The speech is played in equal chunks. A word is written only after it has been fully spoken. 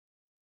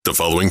The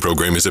following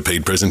program is a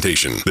paid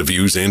presentation. The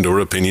views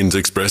and/or opinions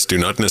expressed do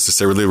not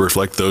necessarily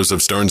reflect those of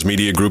Starnes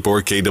Media Group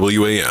or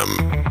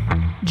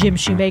KWAM. Jim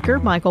Shoemaker,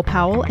 Michael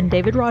Powell, and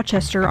David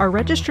Rochester are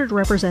registered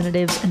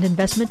representatives and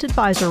investment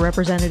advisor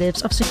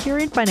representatives of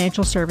Securian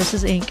Financial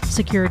Services, Inc.,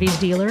 securities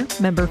dealer,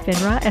 member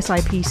FINRA,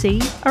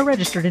 SIPC, a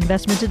registered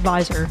investment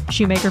advisor.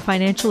 Shoemaker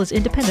Financial is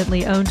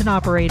independently owned and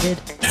operated.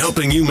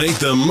 Helping you make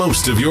the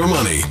most of your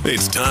money.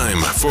 It's time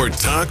for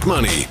Talk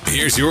Money.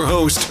 Here's your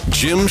host,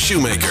 Jim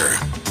Shoemaker.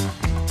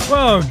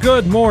 Well,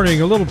 good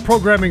morning. A little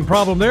programming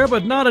problem there,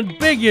 but not a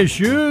big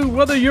issue.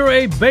 Whether you're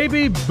a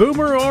baby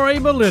boomer or a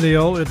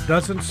millennial, it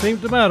doesn't seem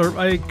to matter.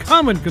 A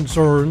common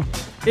concern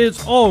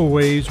is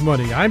always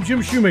money. I'm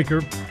Jim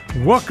Shoemaker.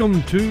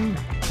 Welcome to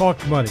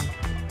Talk Money.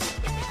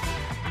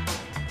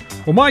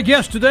 Well, my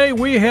guest today,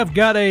 we have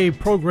got a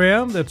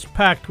program that's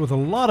packed with a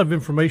lot of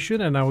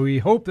information, and we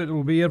hope that it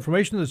will be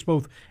information that's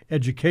both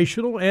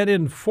educational and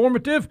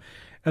informative.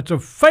 That's a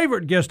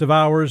favorite guest of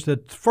ours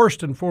that's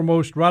first and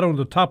foremost right on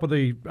the top of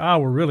the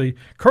hour, really.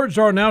 Kurt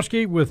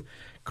Zarnowski with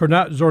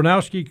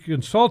Zarnowski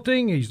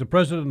Consulting. He's the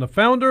president and the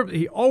founder.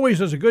 He always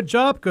does a good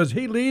job because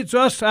he leads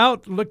us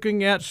out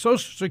looking at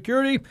Social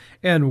Security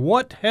and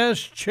what has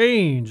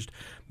changed.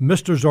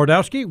 Mr.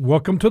 Zarnowski,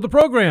 welcome to the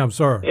program,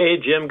 sir. Hey,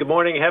 Jim. Good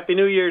morning. Happy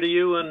New Year to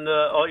you and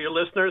all your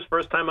listeners.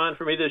 First time on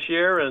for me this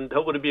year, and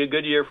hope it'll be a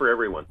good year for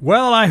everyone.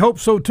 Well, I hope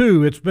so,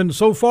 too. It's been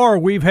so far,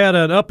 we've had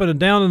an up and a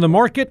down in the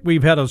market.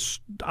 We've had a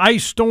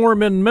ice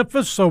storm in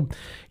Memphis. So,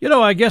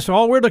 I guess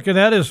all we're looking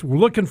at is we're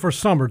looking for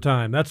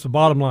summertime. That's the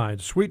bottom line.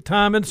 Sweet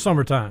time in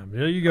summertime.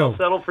 There you go. I'll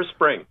settle for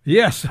spring.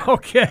 Yes.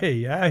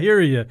 Okay. I hear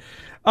you.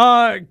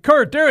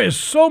 Kurt, there is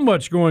so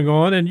much going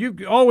on, and you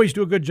always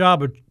do a good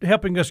job of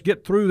helping us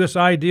get through this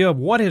idea of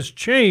what has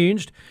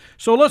changed.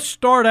 So let's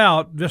start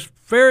out just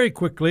very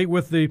quickly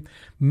with the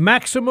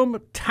maximum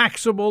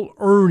taxable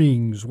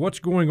earnings. What's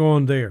going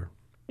on there?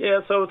 Yeah,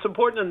 so it's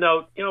important to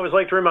note, I always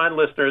like to remind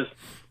listeners,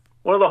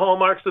 one of the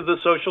hallmarks of the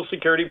Social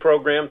Security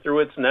program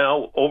through its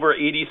now over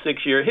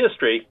 86-year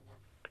history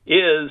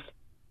is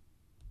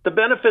the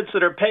benefits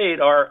that are paid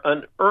are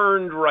an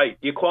earned right.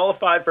 You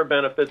qualify for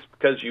benefits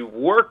because you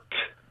worked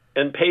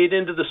and paid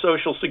into the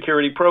Social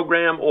Security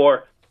program,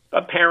 or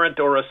a parent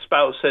or a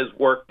spouse has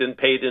worked and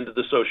paid into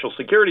the Social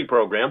Security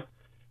program.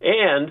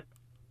 And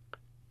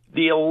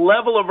the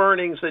level of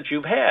earnings that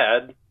you've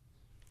had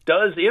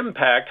does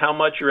impact how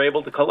much you're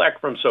able to collect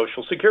from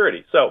Social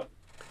Security. So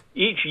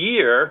each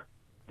year,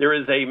 there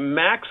is a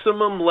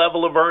maximum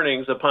level of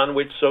earnings upon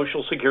which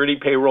Social Security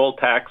payroll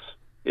tax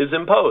is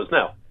imposed.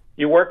 Now,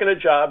 you work in a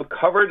job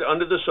covered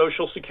under the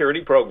Social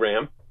Security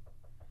program,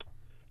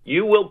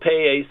 you will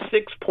pay a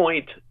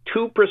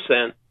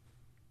 6.2%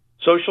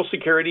 Social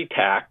Security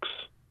tax.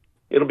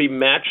 It'll be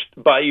matched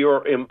by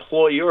your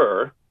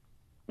employer.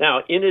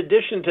 Now, in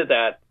addition to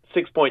that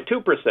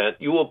 6.2%,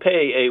 you will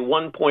pay a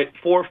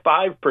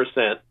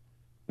 1.45%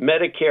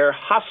 Medicare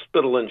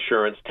hospital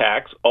insurance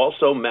tax,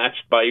 also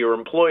matched by your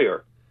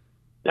employer.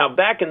 Now,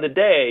 back in the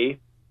day,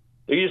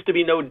 there used to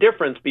be no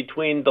difference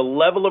between the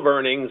level of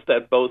earnings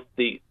that both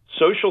the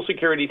Social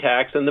Security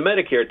tax and the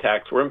Medicare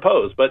tax were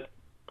imposed. But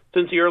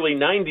since the early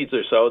 90s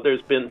or so,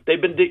 they've been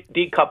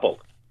decoupled.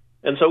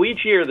 And so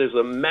each year there's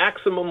a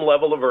maximum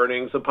level of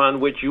earnings upon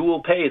which you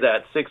will pay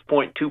that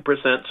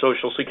 6.2%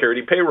 Social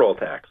Security payroll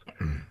tax.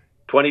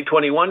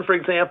 2021, for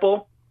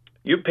example,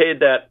 you paid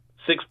that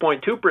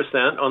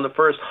 6.2% on the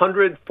first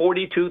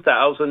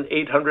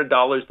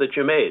 $142,800 that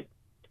you made.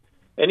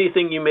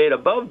 Anything you made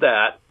above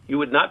that, you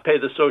would not pay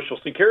the Social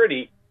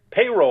Security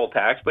payroll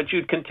tax, but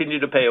you'd continue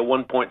to pay a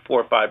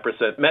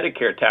 1.45%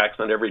 Medicare tax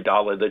on every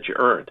dollar that you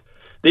earned.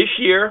 This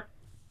year,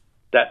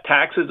 that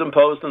tax is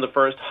imposed on the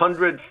first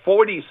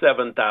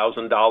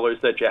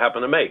 $147,000 that you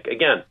happen to make.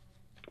 Again,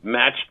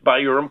 matched by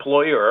your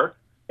employer,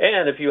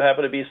 and if you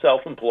happen to be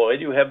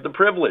self-employed, you have the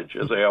privilege,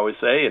 as I always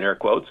say, in air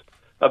quotes,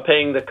 of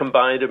paying the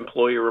combined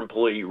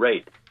employer-employee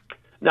rate.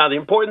 Now, the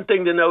important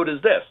thing to note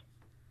is this.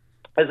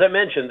 As I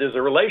mentioned, there's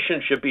a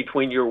relationship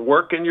between your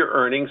work and your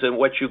earnings and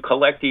what you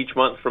collect each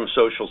month from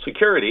Social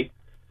Security.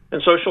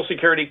 And Social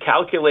Security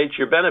calculates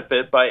your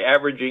benefit by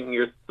averaging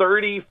your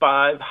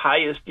 35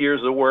 highest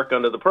years of work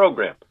under the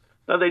program.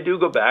 Now, they do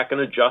go back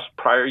and adjust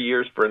prior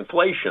years for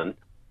inflation.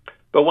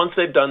 But once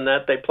they've done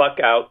that, they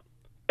pluck out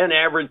and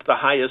average the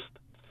highest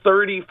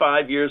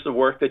 35 years of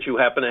work that you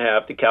happen to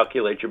have to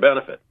calculate your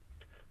benefit.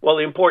 Well,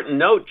 the important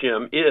note,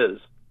 Jim,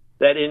 is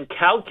that in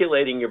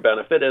calculating your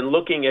benefit and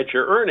looking at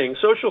your earnings,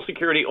 Social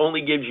Security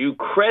only gives you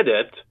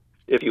credit,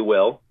 if you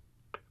will,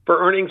 for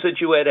earnings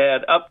that you had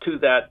up to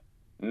that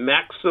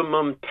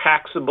maximum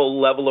taxable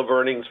level of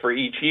earnings for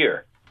each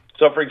year.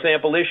 So, for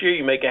example, this year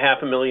you make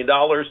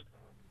 $500,000.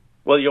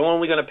 Well, you're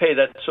only going to pay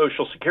that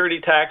Social Security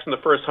tax in the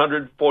first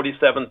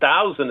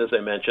 $147,000, as I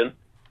mentioned.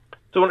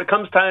 So when it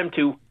comes time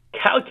to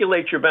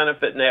calculate your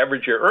benefit and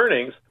average your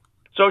earnings,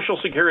 Social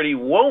Security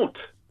won't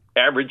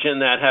average in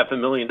that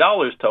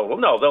 $500,000 total.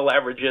 No, they'll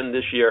average in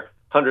this year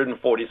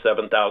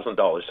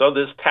 $147,000. So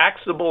this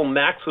taxable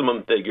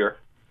maximum figure,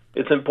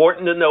 it's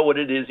important to know what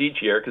it is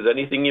each year, because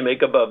anything you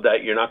make above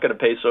that, you're not going to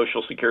pay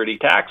Social Security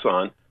tax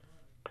on.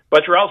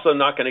 But you're also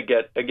not going to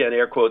get, again,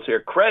 air quotes here,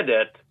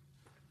 credit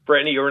for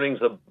any earnings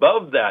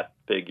above that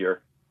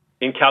figure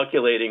in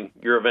calculating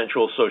your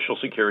eventual Social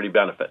Security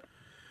benefit.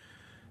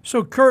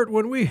 So, Kurt,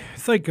 when we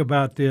think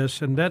about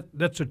this, and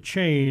that's a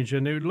change,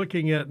 and they're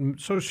looking at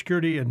Social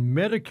Security and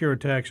Medicare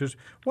taxes,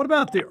 what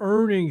about the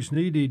earnings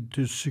needed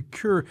to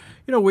secure?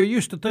 We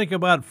used to think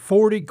about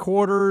 40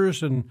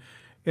 quarters, and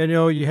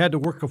you had to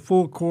work a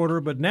full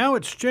quarter, but now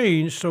it's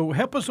changed. So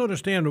help us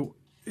understand,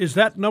 is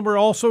that number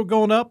also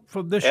going up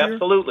for this year?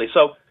 Absolutely.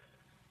 So,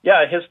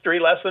 a history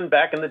lesson.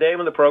 Back in the day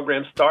when the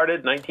program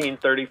started,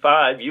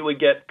 1935, you would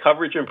get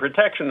coverage and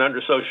protection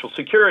under Social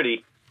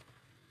Security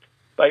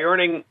by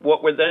earning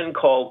what were then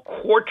called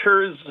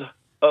quarters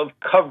of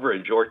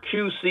coverage, or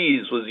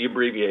QCs was the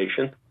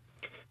abbreviation.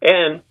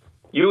 And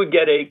you would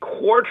get a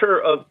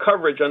quarter of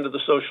coverage under the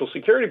Social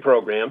Security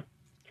program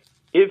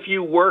if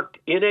you worked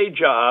in a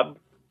job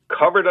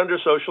covered under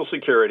Social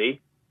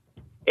Security,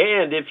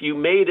 and if you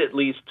made at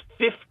least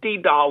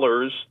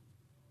 $50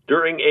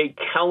 during a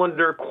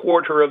calendar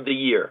quarter of the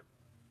year.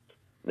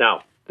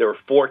 Now, there are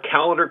 4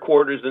 calendar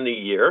quarters in the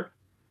year.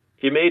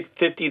 If you made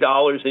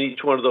 $50 in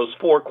each one of those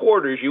 4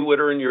 quarters, you would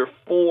earn your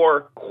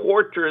 4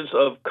 quarters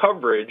of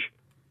coverage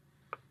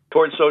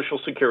towards Social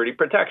Security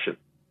protection.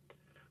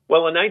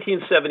 Well, in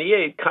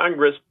 1978,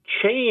 Congress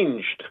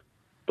changed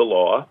the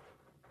law,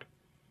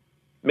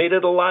 made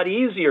it a lot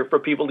easier for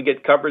people to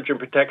get coverage and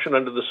protection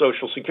under the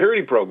Social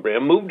Security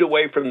program, moved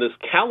away from this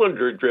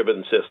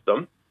calendar-driven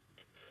system.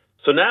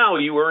 So now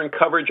you earn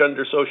coverage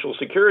under Social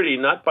Security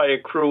not by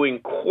accruing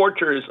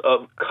quarters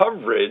of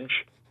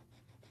coverage,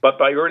 but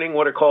by earning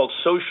what are called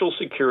Social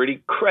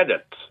Security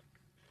credits.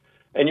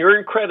 And you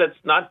earn credits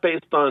not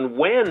based on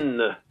when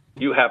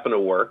you happen to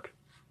work,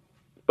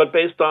 but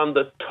based on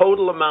the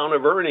total amount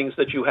of earnings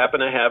that you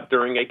happen to have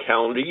during a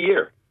calendar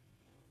year.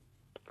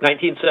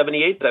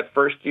 1978, that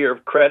first year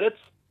of credits,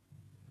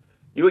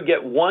 you would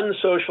get 1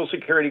 Social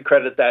Security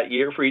credit that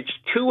year for each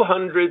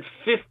 $250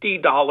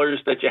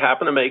 that you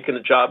happen to make in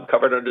a job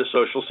covered under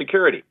Social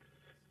Security.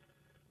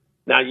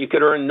 Now, you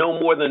could earn no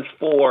more than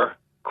 4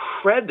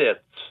 credits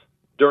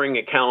during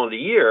a calendar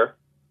year,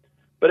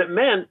 but it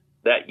meant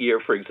that year,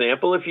 for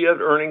example, if you had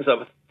earnings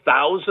of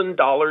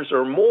 $1,000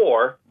 or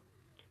more,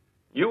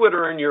 you would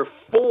earn your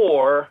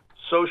 4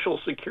 Social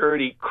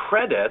Security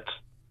credits,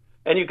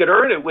 and you could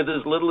earn it with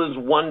as little as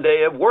 1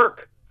 day of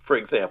work, for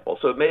example.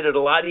 So it made it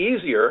a lot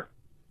easier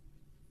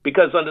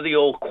because under the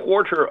old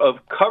quarter of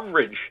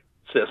coverage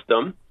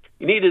system,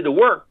 you needed to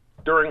work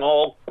during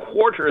all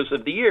quarters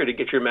of the year to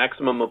get your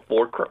maximum of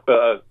 4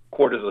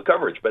 quarters of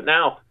coverage. But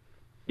now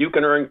you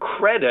can earn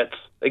credits,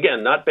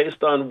 again, not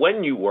based on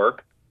when you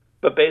work,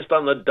 but based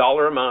on the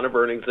dollar amount of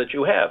earnings that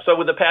you have. So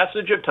with the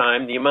passage of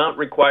time, the amount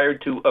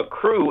required to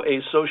accrue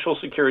a Social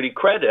Security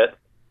credit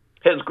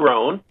has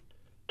grown.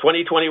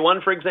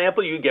 2021, for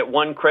example, you get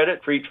 1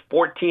 credit for each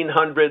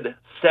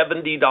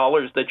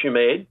 $1,470 that you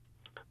made.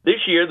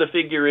 This year, the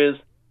figure is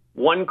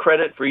 1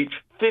 credit for each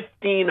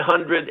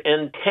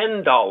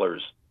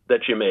 $1,510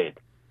 that you made.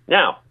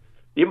 Now,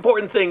 the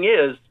important thing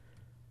is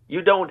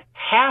you don't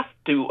have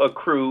to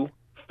accrue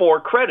 4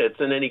 credits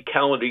in any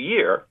calendar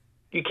year.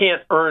 You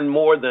can't earn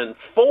more than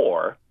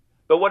 4.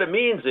 But what it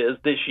means is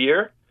this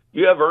year,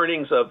 you have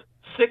earnings of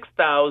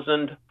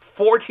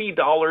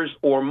 $6,040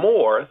 or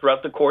more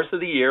throughout the course of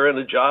the year in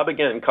a job,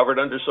 again, covered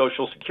under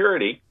Social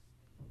Security.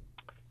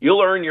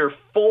 You'll earn your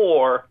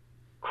 4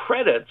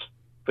 credits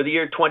for the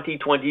year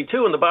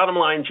 2022. And the bottom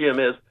line, Jim,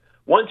 is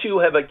once you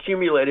have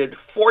accumulated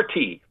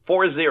 40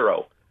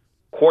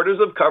 quarters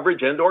of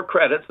coverage and or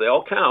credits, they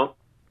all count,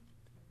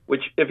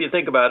 which, if you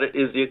think about it,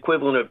 is the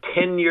equivalent of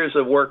 10 years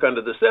of work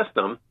under the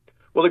system.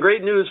 Well, the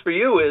great news for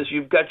you is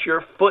you've got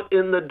your foot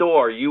in the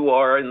door. You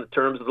are, in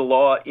terms of the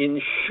law,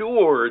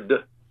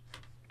 insured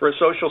for a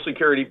Social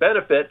Security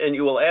benefit, and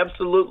you will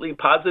absolutely,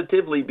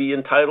 positively be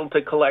entitled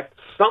to collect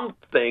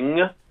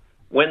something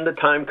when the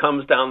time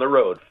comes down the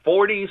road.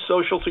 40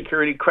 Social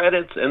Security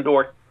credits and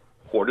or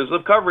quarters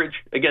of coverage,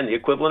 again, the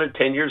equivalent of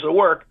 10 years of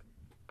work.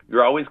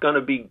 You're always going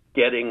to be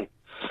getting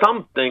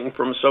something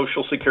from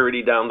Social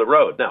Security down the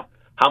road. Now,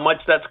 how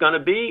much that's going to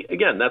be,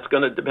 again, that's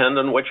going to depend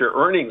on what your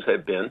earnings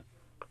have been.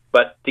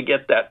 But to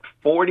get that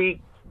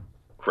 40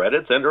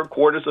 credits and or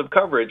quarters of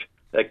coverage,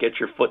 that gets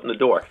your foot in the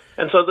door.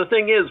 And so the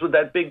thing is, with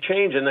that big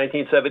change in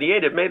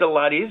 1978, it made it a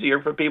lot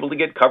easier for people to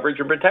get coverage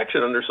and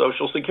protection under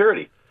Social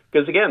Security.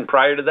 Because, again,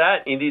 prior to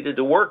that, you needed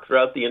to work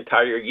throughout the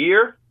entire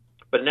year.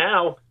 But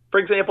now, for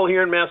example,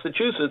 here in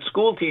Massachusetts,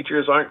 school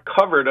teachers aren't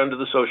covered under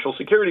the Social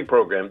Security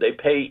program. They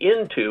pay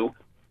into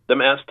the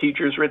Mass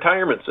Teachers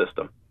Retirement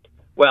System.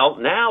 Well,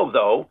 now,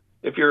 though,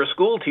 if you're a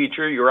school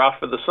teacher, you're off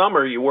for the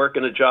summer, you work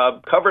in a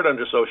job covered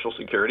under Social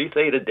Security,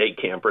 say at a day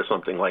camp or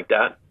something like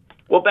that.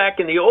 Well, back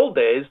in the old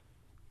days,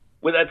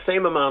 with that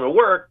same amount of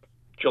work,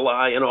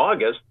 July and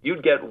August,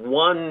 you'd get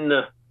 1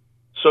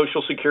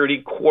 Social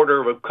Security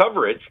quarter of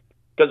coverage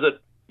because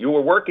you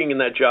were working in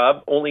that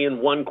job only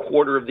in 1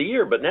 quarter of the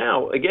year. But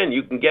now, again,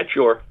 you can get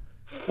your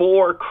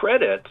 4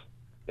 credits,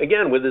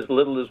 again, with as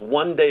little as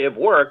 1 day of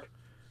work,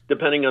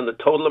 depending on the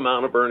total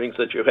amount of earnings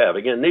that you have.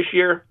 Again, this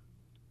year,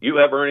 you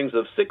have earnings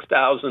of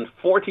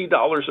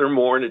 $6,040 or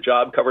more in a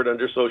job covered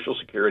under Social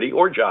Security,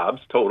 or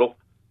jobs total,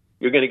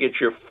 you're going to get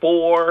your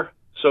 4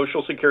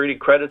 Social Security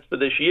credits for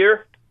this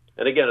year.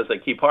 And again, as I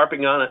keep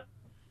harping on it,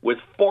 with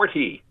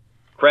 40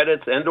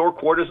 credits and or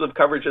quarters of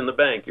coverage in the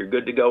bank, you're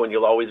good to go, and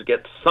you'll always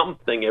get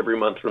something every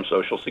month from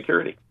Social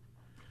Security.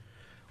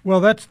 Well,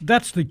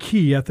 that's the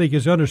key, I think,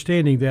 is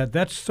understanding that.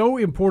 That's so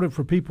important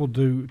for people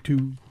to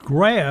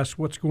grasp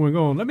what's going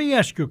on. Let me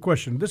ask you a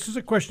question. This is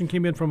a question that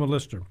came in from a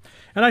listener,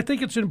 and I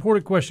think it's an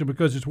important question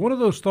because it's one of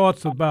those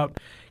thoughts about,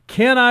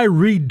 can I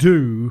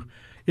redo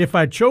if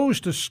I chose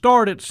to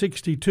start at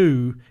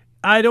 62?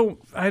 I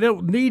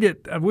don't need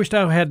it. I wish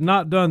I had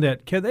not done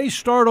that. Can they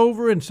start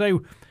over and say,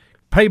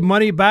 pay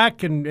money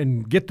back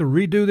and get to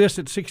redo this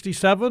at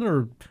 67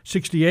 or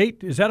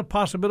 68? Is that a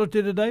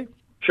possibility today?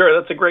 Sure,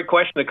 that's a great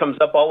question that comes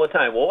up all the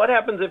time. Well, what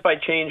happens if I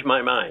change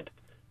my mind?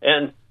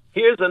 And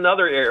here's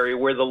another area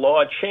where the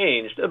law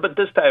changed, but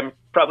this time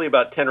probably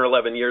about 10 or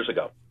 11 years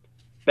ago.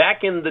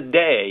 Back in the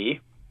day,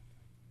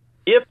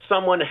 if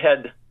someone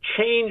had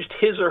changed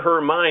his or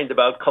her mind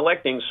about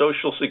collecting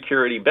Social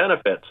Security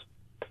benefits,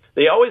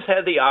 they always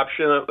had the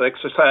option of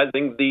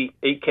exercising the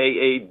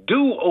AKA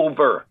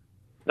do-over.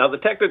 Now, the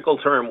technical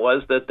term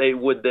was that they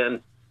would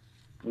then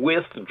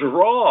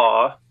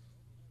withdraw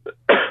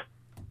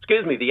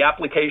the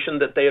application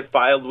that they had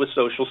filed with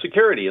Social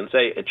Security and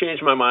say, I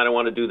changed my mind, I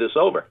want to do this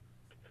over.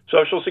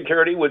 Social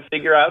Security would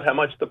figure out how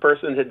much the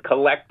person had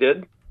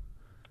collected,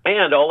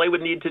 and all they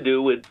would need to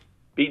do would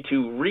be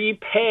to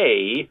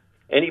repay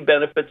any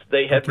benefits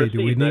they had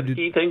received. The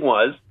key thing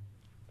was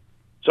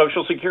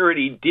Social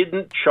Security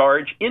didn't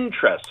charge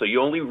interest, so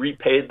you only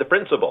repaid the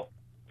principal.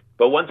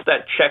 But once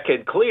that check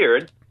had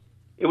cleared,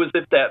 it was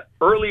if that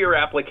earlier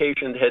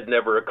application had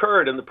never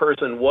occurred and the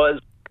person was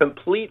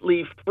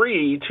completely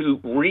free to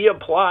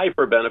reapply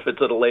for benefits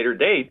at a later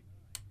date,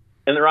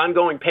 and their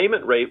ongoing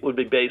payment rate would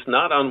be based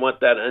not on what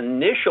that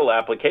initial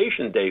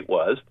application date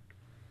was,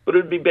 but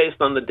it would be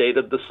based on the date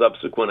of the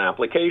subsequent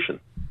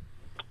application.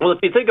 Well, if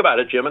you think about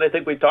it, Jim, and I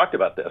think we've talked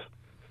about this,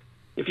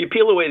 if you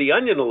peel away the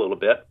onion a little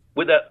bit,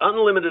 with that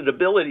unlimited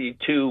ability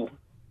to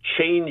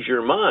change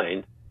your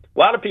mind, a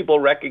lot of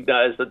people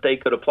recognize that they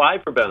could apply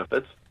for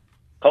benefits,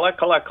 collect,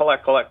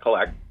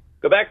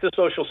 go back to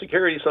Social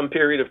Security some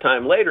period of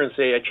time later and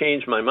say, I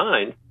changed my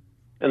mind.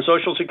 And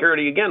Social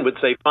Security, again, would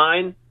say,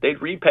 fine,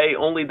 they'd repay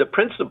only the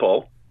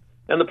principal.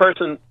 And the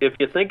person, if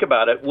you think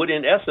about it, would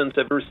in essence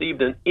have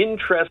received an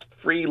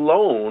interest-free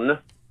loan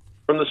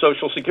from the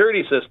Social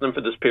Security system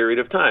for this period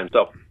of time.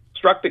 So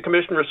struck the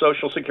Commissioner of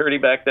Social Security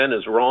back then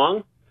as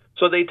wrong.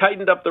 So they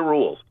tightened up the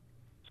rules.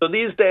 So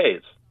these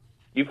days,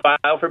 you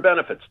file for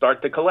benefits,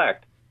 start to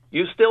collect.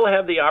 You still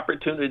have the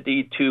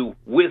opportunity to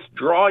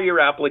withdraw your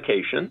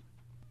application,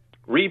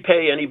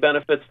 repay any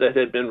benefits that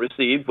had been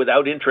received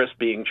without interest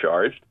being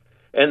charged,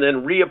 and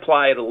then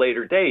reapply at a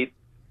later date,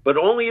 but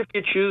only if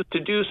you choose to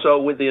do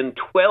so within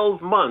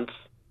 12 months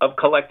of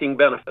collecting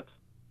benefits.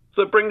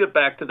 So it brings it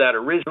back to that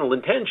original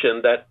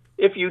intention that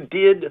if you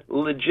did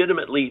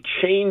legitimately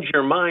change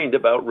your mind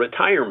about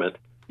retirement,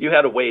 you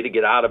had a way to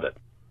get out of it.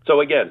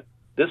 So again,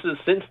 this is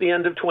since the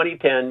end of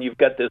 2010, you've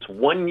got this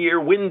 1-year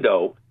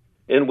window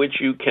in which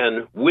you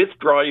can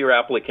withdraw your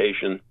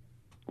application,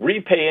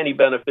 repay any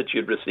benefits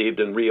you'd received,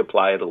 and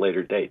reapply at a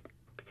later date.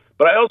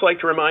 But I always like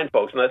to remind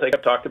folks, and I think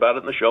I've talked about it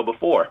in the show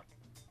before,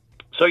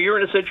 so you're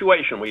in a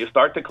situation where you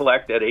start to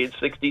collect at age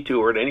 62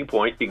 or at any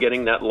point, you're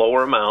getting that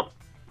lower amount,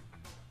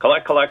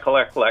 collect,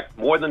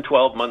 more than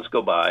 12 months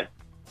go by,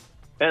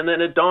 and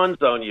then it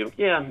dawns on you,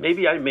 yeah,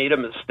 maybe I made a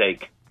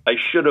mistake. I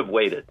should have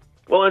waited.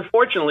 Well,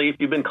 unfortunately, if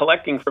you've been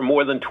collecting for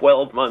more than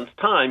 12 months'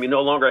 time, you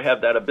no longer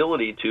have that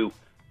ability to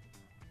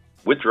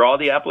withdraw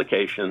the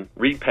application,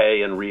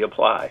 repay, and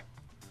reapply.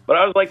 But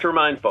I always like to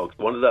remind folks,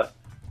 one of the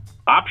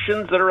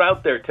options that are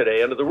out there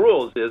today under the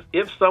rules is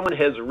if someone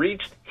has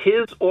reached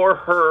his or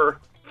her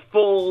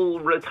full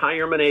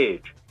retirement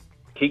age,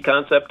 key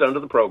concept under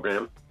the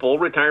program, full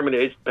retirement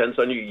age depends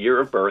on your year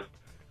of birth.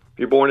 If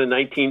you're born in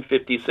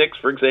 1956,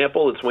 for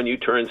example, it's when you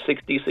turn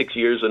 66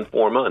 years and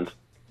 4 months.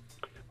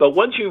 But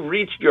once you've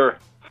reached your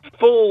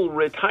full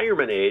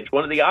retirement age,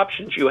 one of the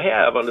options you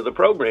have under the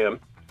program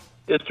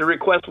is to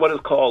request what is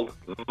called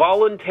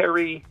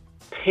voluntary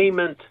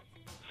payment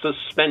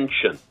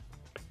suspension.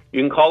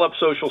 You can call up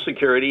Social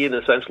Security and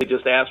essentially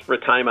just ask for a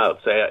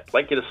timeout. Say, I'd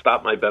like you to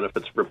stop my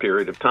benefits for a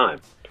period of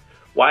time.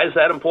 Why is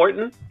that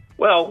important?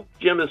 Well,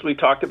 Jim, as we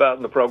talked about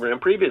in the program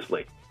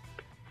previously,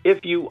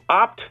 if you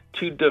opt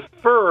to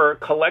defer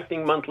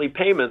collecting monthly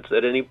payments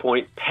at any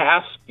point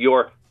past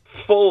your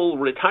full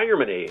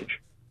retirement age,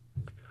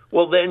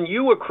 well, then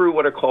you accrue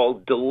what are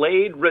called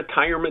delayed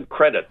retirement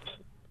credits,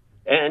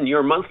 and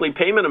your monthly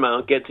payment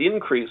amount gets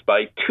increased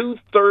by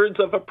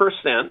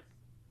 0.2%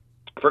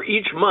 for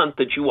each month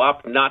that you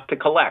opt not to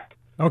collect.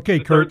 Okay,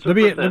 Kurt, let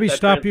me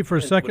stop you for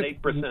a second. An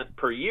 8%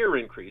 per year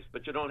increase,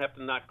 but you don't have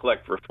to not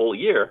collect for a full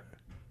year.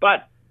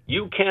 But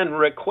you can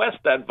request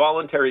that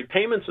voluntary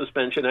payment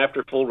suspension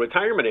after full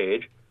retirement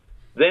age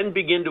then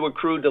begin to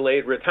accrue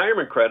delayed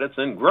retirement credits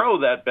and grow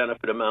that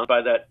benefit amount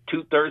by that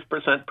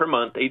 0.2% per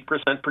month,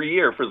 8% per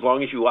year, for as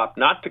long as you opt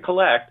not to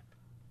collect,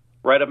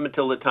 right up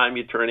until the time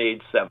you turn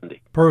age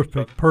 70.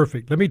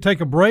 Perfect. Let me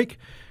take a break.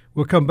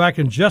 We'll come back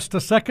in just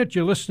a second.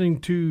 You're listening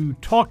to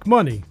Talk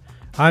Money.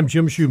 I'm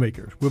Jim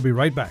Shoemaker. We'll be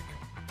right back.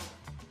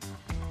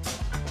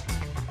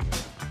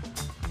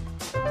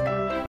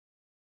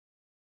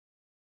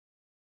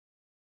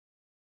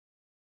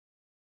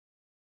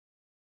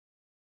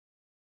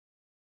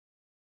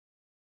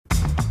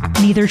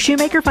 Neither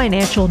Shoemaker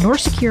Financial nor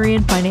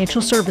Securian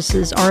Financial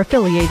Services are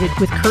affiliated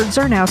with Kurt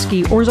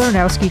Zarnowski or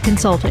Zarnowski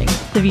Consulting.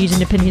 The views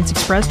and opinions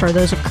expressed are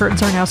those of Kurt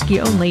Zarnowski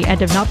only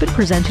and have not been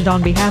presented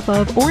on behalf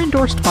of or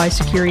endorsed by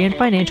Securian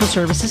Financial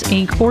Services,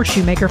 Inc. or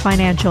Shoemaker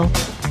Financial.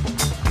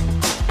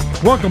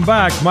 Welcome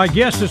back. My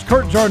guest is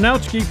Kurt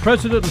Zarnowski,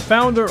 president and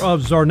founder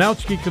of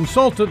Zarnowski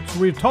Consultants.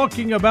 We're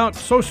talking about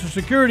Social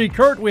Security.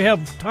 Kurt, we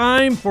have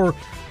time for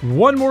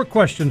one more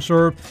question,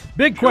 sir.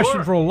 Big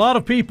question for a lot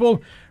of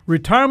people.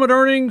 Retirement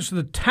earnings,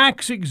 the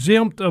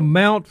tax-exempt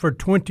amount for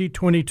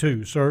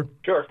 2022, sir.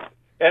 Sure.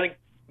 And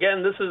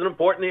again, this is an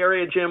important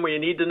area, Jim, where you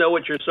need to know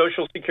what your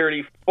Social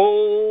Security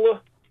full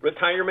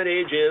retirement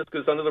age is,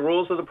 because under the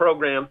rules of the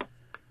program,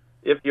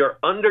 if you're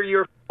under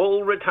your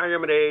full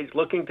retirement age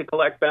looking to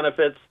collect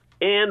benefits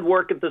and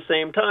work at the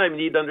same time, you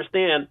need to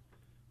understand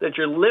that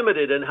you're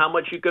limited in how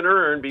much you can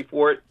earn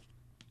before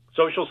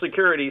Social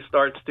Security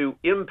starts to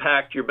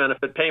impact your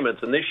benefit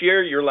payments. And this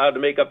year, you're allowed to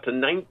make up to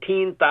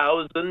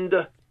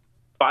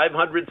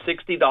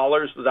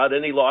 $19,560 without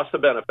any loss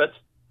of benefits.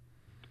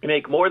 You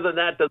make more than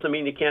that, doesn't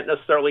mean you can't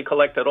necessarily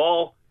collect at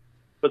all,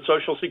 but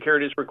Social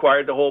Security is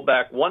required to hold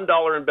back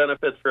 $1 in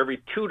benefits for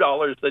every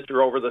 $2 that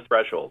you're over the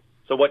threshold.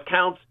 So what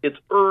counts? It's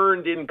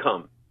earned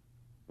income,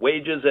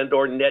 wages and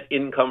or net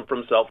income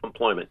from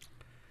self-employment.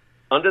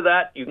 Under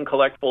that, you can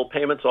collect full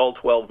payments all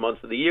 12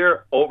 months of the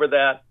year. Over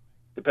that,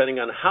 depending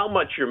on how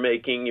much you're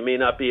making, you may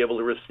not be able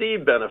to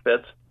receive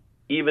benefits,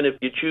 even if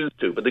you choose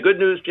to. But the good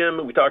news, Jim,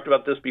 and we talked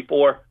about this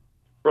before,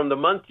 from the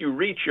month you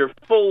reach your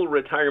full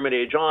retirement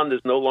age on,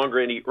 there's no longer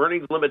any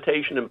earnings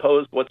limitation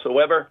imposed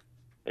whatsoever,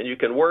 and you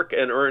can work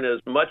and earn as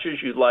much as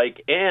you'd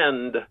like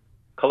and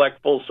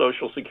collect full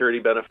Social Security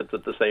benefits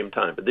at the same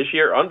time. But this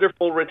year, under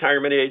full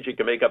retirement age, you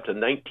can make up to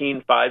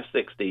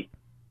 $19,560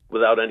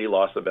 without any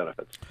loss of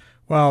benefits.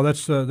 Wow,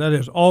 that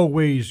is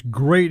always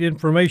great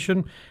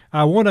information.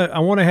 I want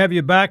to have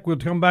you back. We'll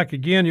come back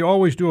again. You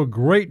always do a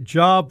great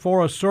job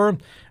for us, sir.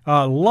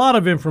 A lot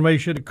of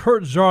information.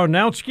 Kurt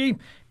Zarnowski,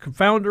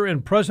 founder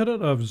and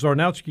president of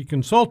Zarnowski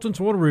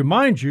Consultants. I want to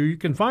remind you, you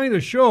can find the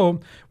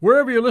show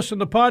wherever you listen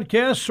to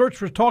podcasts. Search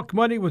for Talk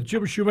Money with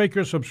Jim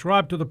Shoemaker.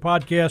 Subscribe to the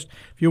podcast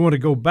if you want to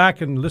go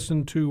back and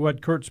listen to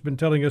what Kurt's been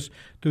telling us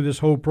through this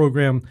whole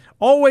program.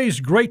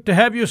 Always great to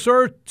have you,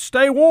 sir.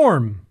 Stay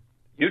warm.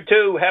 You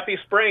too. Happy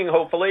spring,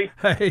 hopefully.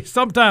 Hey,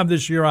 sometime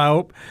this year, I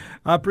hope.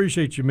 I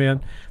appreciate you,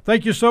 man.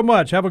 Thank you so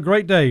much. Have a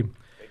great day.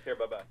 Take care.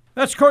 Bye-bye.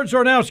 That's Kurt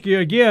Zarnowski.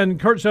 Again,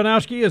 Kurt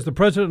Zarnowski is the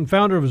president and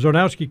founder of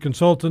Zarnowski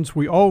Consultants.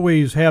 We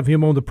always have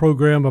him on the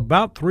program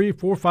about 3,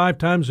 4, 5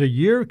 times a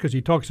year because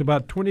he talks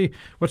about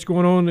what's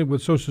going on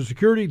with Social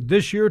Security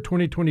this year,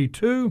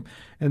 2022.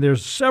 And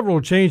there's several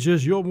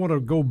changes. You'll want to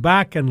go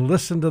back and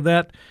listen to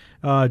that.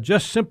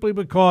 Just simply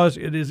because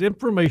it is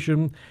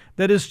information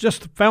that is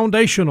just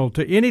foundational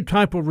to any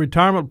type of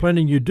retirement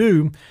planning you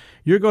do.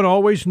 You're going to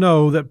always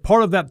know that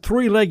part of that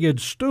three-legged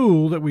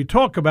stool that we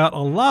talk about a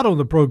lot on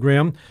the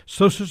program,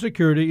 Social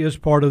Security is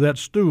part of that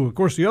stool. Of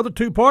course, the other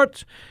two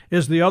parts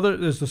is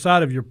the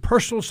side of your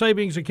personal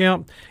savings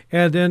account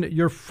and then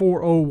your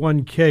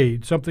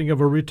 401k, something of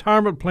a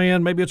retirement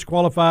plan. Maybe it's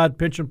qualified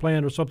pension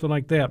plan or something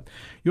like that.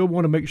 You'll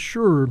want to make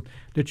sure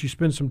that you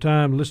spend some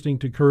time listening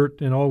to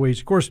Kurt. And always,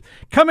 of course,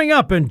 coming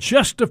up in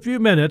just a few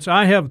minutes,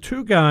 I have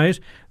two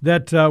guys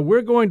that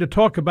we're going to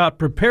talk about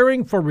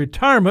preparing for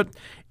retirement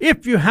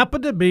if you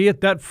happen to be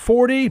at that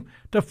 40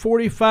 to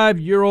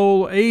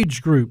 45-year-old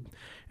age group.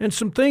 And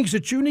some things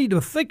that you need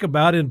to think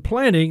about in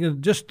planning,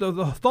 and just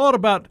the thought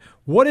about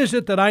what is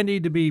it that I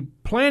need to be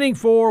planning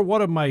for,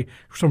 what are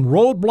some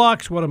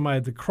roadblocks, what are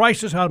the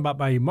crisis, how about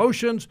my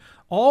emotions.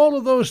 All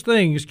of those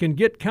things can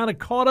get kind of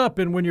caught up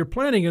in when you're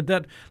planning at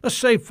that, let's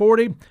say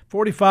 40,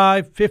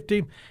 45,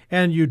 50,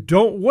 and you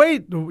don't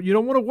want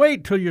to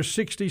wait till you're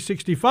 60,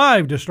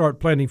 65 to start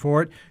planning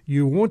for it.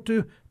 You want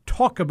to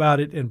talk about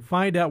it and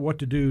find out what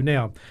to do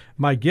now.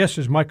 My guest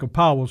is Michael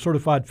Powell,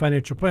 certified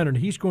financial planner, and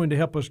he's going to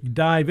help us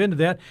dive into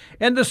that.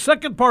 And the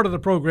second part of the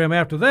program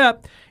after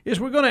that is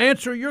we're going to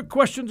answer your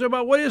questions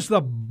about what is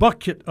the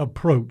bucket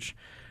approach.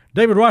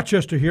 David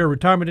Rochester here,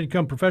 retirement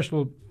income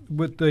professional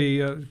with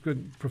the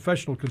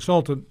professional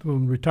consultant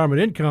on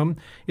retirement income,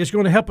 is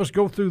going to help us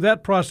go through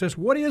that process.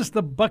 What is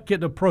the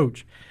bucket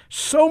approach?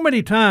 So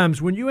many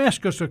times when you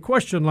ask us a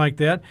question like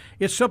that,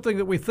 it's something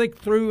that we think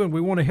through and we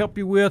want to help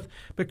you with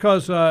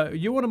because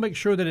you want to make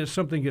sure that it's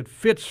something that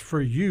fits for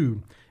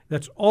you.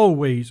 That's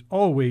always,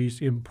 always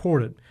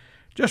important.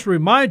 Just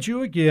remind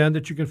you again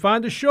that you can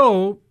find the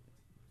show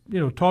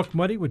Talk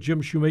Money with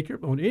Jim Shoemaker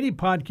on any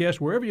podcast,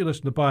 wherever you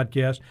listen to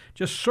podcasts.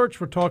 Just search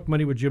for Talk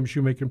Money with Jim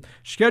Shoemaker.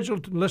 Schedule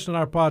to listen to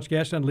our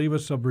podcast and leave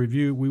us a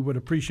review. We would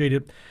appreciate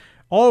it.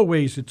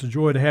 Always, it's a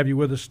joy to have you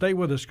with us. Stay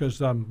with us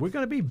because we're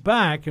going to be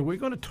back and we're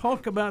going to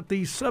talk about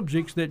these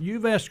subjects that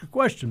you've asked a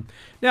question.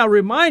 Now,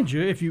 remind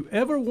you, if you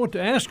ever want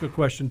to ask a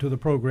question to the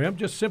program,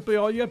 just simply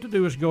all you have to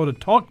do is go to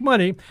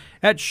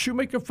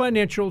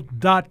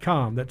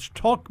talkmoney@shoemakerfinancial.com. That's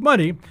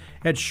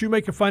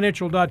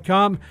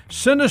talkmoney@shoemakerfinancial.com.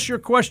 Send us your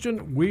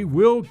question. We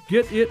will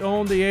get it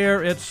on the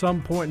air at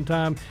some point in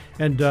time,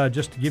 and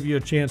just to give you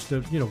a chance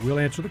to, we'll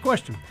answer the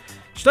question.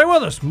 Stay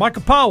with us.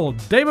 Michael Powell,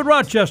 David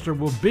Rochester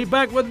will be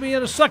back with me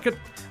in a second.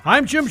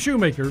 I'm Jim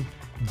Shoemaker.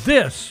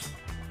 This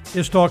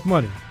is Talk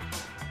Money.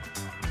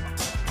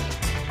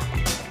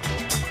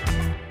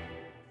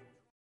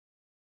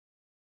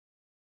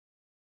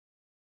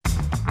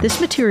 This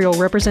material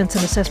represents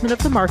an assessment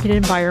of the market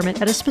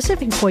environment at a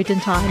specific point in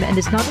time and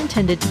is not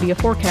intended to be a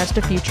forecast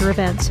of future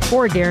events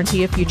or a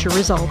guarantee of future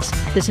results.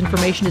 This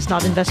information is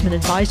not investment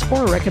advice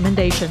or a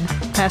recommendation.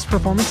 Past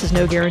performance is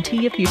no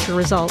guarantee of future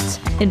results.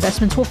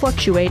 Investments will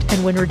fluctuate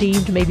and when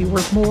redeemed may be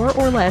worth more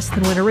or less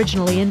than when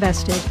originally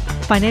invested.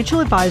 Financial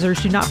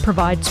advisors do not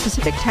provide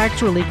specific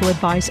tax or legal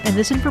advice, and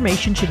this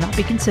information should not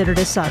be considered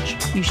as such.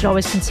 You should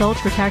always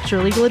consult your tax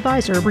or legal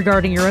advisor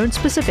regarding your own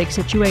specific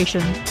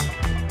situation.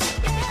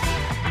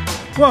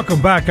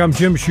 Welcome back. I'm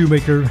Jim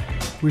Shoemaker.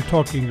 We're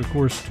talking, of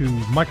course, to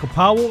Michael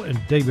Powell and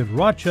David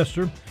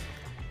Rochester.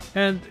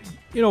 And,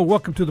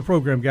 welcome to the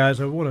program, guys.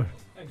 Hey, good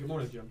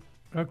morning, Jim.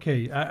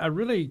 Okay, I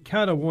really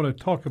kind of want to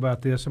talk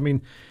about this. I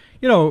mean,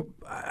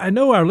 I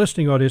know our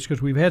listening audience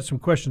because we've had some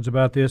questions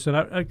about this, and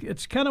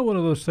it's kind of one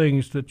of those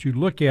things that you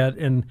look at,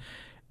 and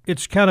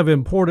it's kind of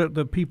important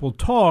that people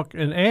talk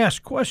and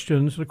ask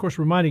questions. And, of course,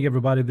 reminding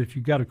everybody that if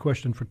you've got a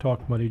question for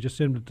Talk Money, just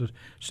send it to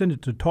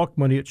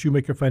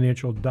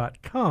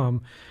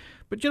talkmoney@shoemakerfinancial.com.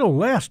 But,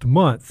 last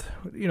month,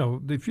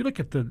 if you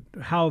look at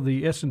how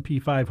the S&P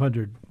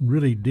 500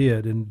 really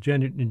did in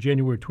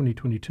January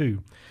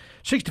 2022,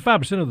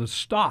 65% of the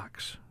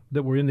stocks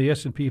that were in the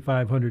S&P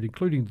 500,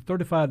 including the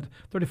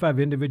 35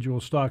 individual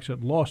stocks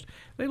that lost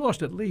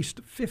at least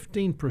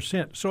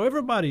 15%. So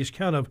everybody's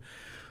kind of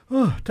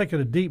taking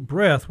a deep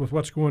breath with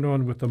what's going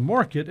on with the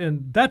market,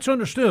 and that's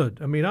understood.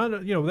 I mean,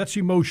 that's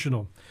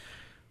emotional.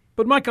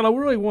 But, Michael, I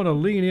really want to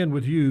lean in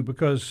with you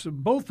because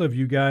both of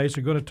you guys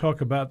are going to talk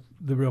about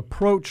the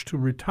approach to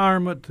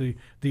retirement, the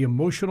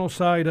emotional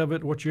side of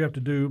it, what you have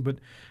to do. But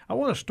I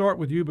want to start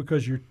with you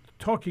because you're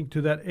talking to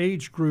that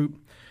age group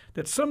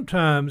that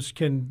sometimes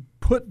can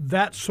put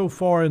that so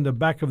far in the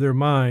back of their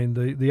mind,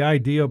 the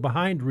idea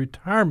behind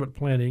retirement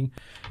planning.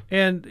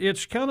 And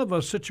it's kind of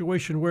a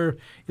situation where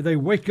they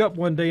wake up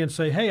one day and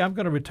say, hey, I'm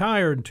going to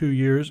retire in 2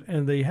 years,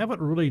 and they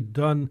haven't really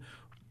done,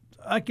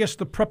 I guess,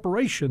 the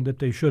preparation that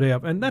they should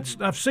have. And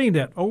I've seen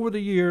that over the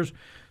years.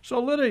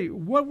 So, Liddy,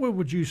 what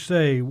would you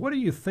say? What are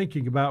you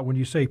thinking about when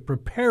you say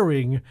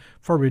preparing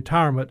for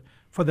retirement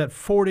for that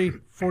 40,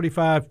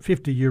 45,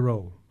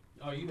 50-year-old?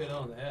 Oh, you hit it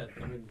on the head.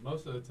 I mean,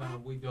 most of the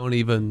time we don't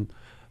even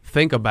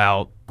think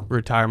about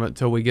retirement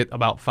until we get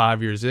about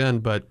 5 years in.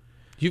 But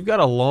you've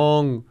got a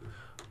long,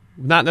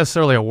 not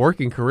necessarily a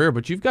working career,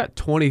 but you've got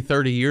 20,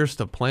 30 years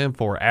to plan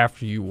for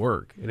after you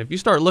work. And if you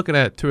start looking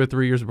at 2 or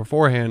 3 years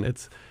beforehand,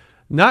 it's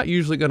not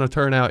usually going to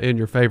turn out in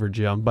your favor,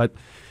 Jim. But,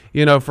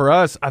 for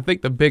us, I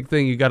think the big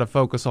thing you got to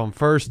focus on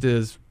first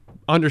is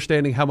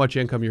understanding how much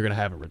income you're going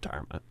to have in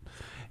retirement.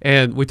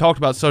 And we talked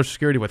about Social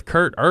Security with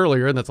Kurt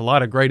earlier, and that's a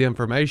lot of great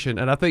information.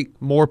 And I think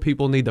more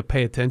people need to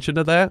pay attention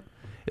to that,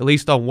 at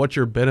least on what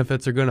your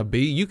benefits are going to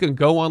be. You can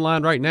go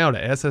online right now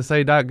to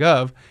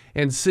SSA.gov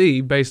and see,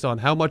 based on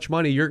how much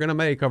money you're going to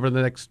make over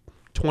the next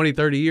 20,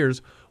 30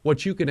 years,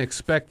 what you can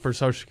expect for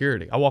Social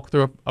Security. I walked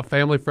through a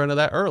family friend of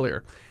that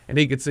earlier, and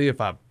he could see if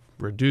I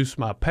reduce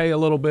my pay a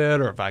little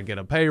bit or if I get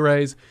a pay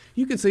raise.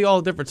 You can see all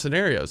the different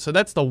scenarios. So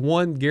that's the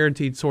one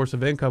guaranteed source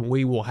of income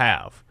we will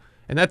have,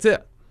 and that's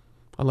it.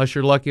 Unless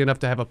you're lucky enough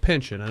to have a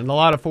pension. And a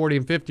lot of 40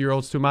 and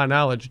 50-year-olds, to my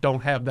knowledge,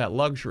 don't have that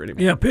luxury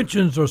anymore. Yeah,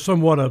 pensions are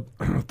somewhat a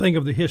thing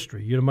of the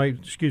history. A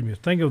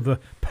thing of the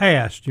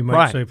past, you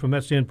might say, from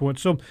that standpoint.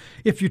 So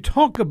if you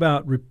talk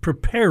about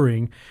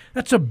preparing,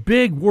 that's a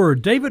big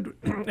word. David,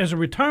 as a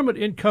retirement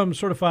income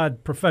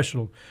certified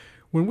professional,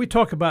 when we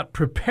talk about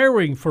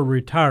preparing for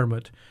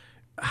retirement,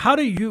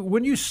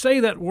 when you say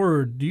that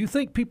word, do you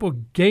think people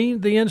gain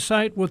the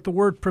insight with the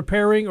word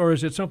preparing, or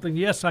is it something,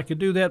 yes, I could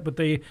do that, but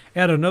they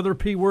add another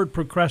P word,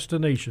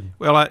 procrastination?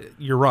 Well,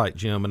 you're right,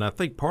 Jim, and I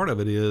think part of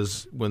it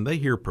is when they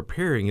hear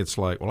preparing, it's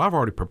like, well, I've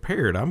already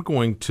prepared. I'm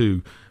going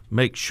to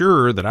make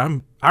sure that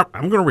I'm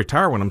going to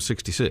retire when I'm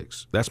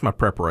 66. That's my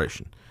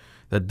preparation.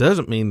 That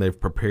doesn't mean they've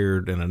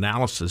prepared an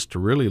analysis to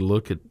really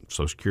look at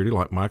Social Security,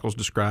 like Michael's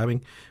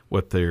describing,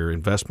 what their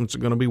investments are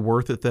going to be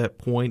worth at that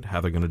point,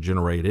 how they're going to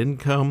generate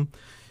income.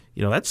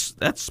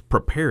 that's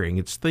preparing.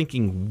 It's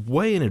thinking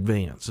way in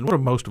advance. And what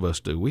do most of us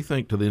do? We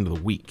think to the end of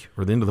the week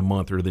or the end of the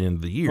month or the end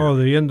of the year. Or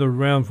the end of the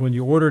round when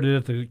you ordered it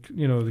at the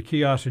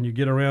kiosk and you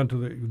get around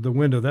to the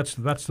window. That's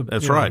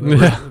right. We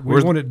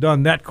want it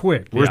done that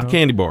quick. Where's the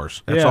candy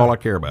bars? That's all I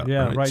care about.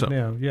 Yeah, right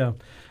now. Yeah.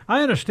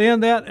 I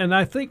understand that, and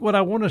I think what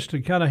I want us to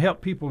kind of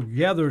help people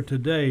gather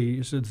today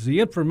is it's the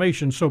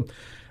information. So,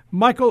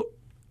 Michael,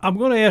 I'm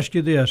going to ask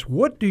you this.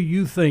 What do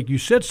you think? You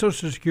said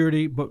Social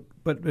Security, but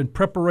in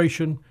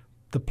preparation,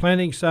 the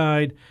planning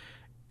side,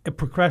 and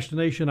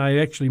procrastination, I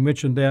actually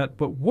mentioned that,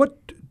 but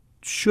what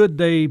should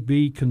they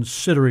be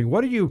considering?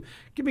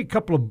 Give me a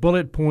couple of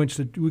bullet points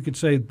that we could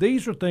say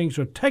these are things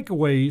or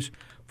takeaways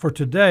for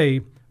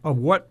today of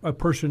what a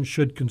person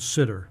should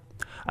consider.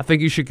 I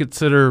think you should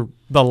consider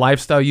the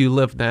lifestyle you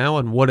live now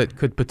and what it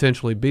could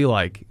potentially be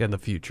like in the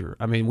future.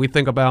 I mean, we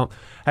think about,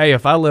 hey,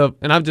 if I live,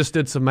 and I just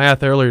did some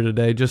math earlier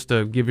today just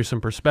to give you some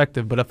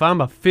perspective, but if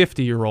I'm a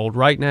 50-year-old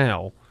right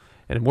now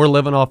and we're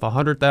living off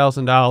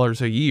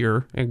 $100,000 a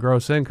year in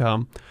gross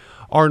income,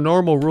 our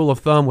normal rule of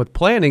thumb with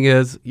planning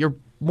is you're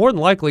more than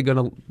likely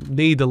going to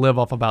need to live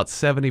off about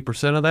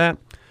 70% of that.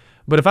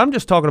 But if I'm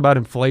just talking about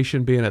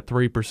inflation being at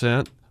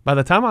 3%, by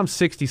the time I'm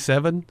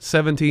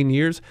 17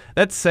 years,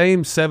 that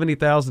same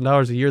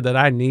 $70,000 a year that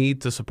I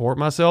need to support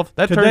myself,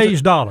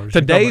 today's dollars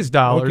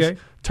okay,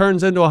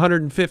 turns into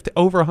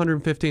over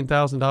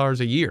 $115,000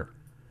 a year.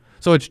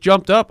 So it's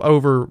jumped up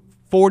over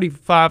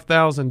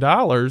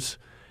 $45,000,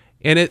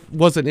 and it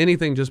wasn't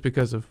anything just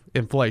because of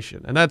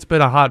inflation. And that's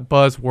been a hot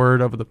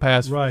buzzword over the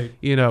past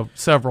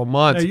several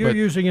months. Now you're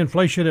using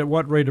inflation at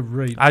what rate?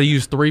 I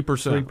use 3%.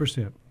 3%.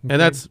 Okay.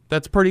 And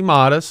that's pretty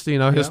modest.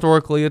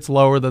 Historically it's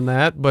lower than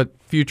that, but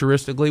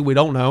futuristically we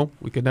don't know.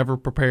 We could never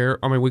prepare.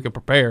 I mean, we could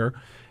prepare.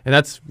 And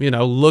that's,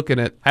 looking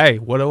at, hey,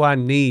 what do I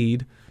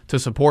need to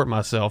support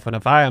myself? And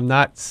if I am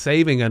not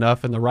saving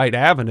enough in the right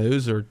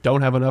avenues or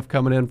don't have enough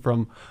coming in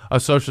from a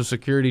Social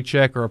Security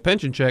check or a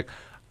pension check,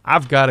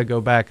 I've got to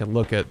go back and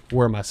look at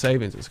where my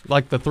savings is.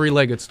 Like the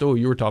three-legged stool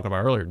you were talking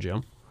about earlier,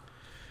 Jim.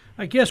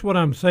 I guess what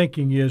I'm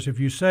thinking is if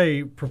you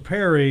say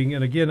preparing,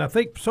 and again, I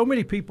think so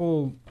many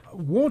people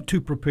want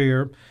to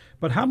prepare,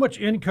 but how much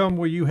income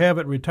will you have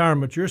at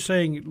retirement? You're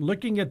saying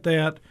looking at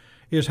that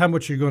is how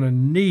much you're going to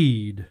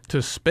need.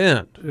 To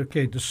spend.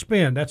 Okay, to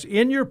spend. That's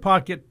in your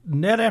pocket,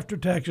 net after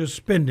taxes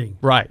spending.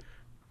 Right.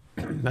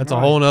 That's a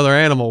whole other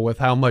animal with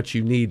how much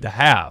you need to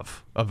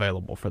have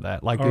available for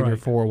that, like in your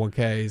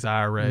 401ks,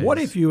 IRAs. What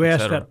if you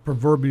ask that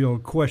proverbial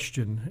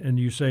question and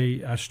you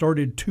say, I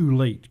started too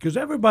late? Because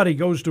everybody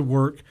goes to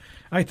work.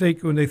 I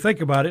think when they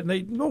think about it,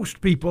 and most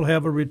people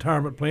have a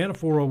retirement plan, a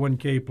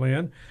 401k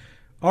plan.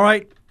 All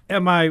right,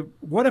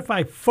 what if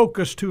I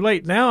focus too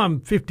late? Now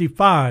I'm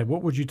 55.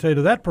 What would you say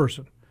to that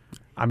person?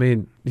 I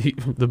mean,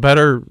 the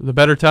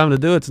better time to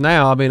do it's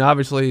now. I mean,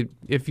 obviously,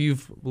 if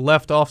you've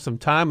left off some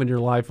time in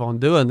your life on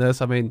doing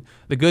this, I mean,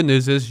 the good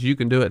news is you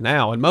can do it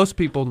now. And most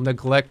people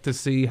neglect to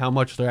see how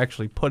much they're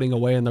actually putting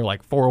away in their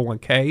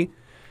 401k.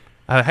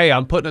 Hey,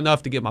 I'm putting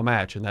enough to get my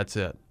match, and that's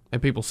it.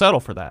 And people settle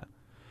for that.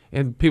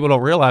 And people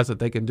don't realize that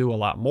they can do a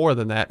lot more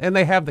than that. And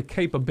they have the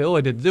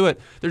capability to do it.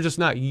 They're just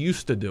not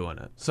used to doing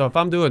it. So if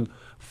I'm doing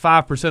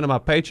 5% of my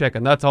paycheck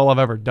and that's all I've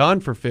ever done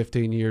for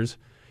 15 years,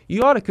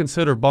 you ought to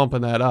consider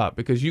bumping that up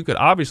because you could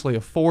obviously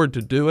afford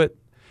to do it.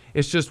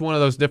 It's just one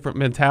of those different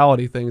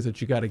mentality things that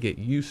you got to get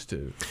used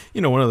to.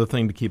 One other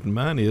thing to keep in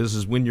mind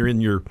is when you're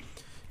in your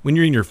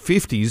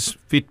 50s,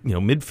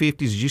 mid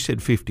 50s, as you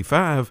said,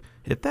 55.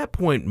 At that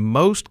point,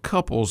 most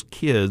couples'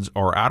 kids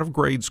are out of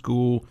grade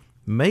school,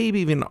 maybe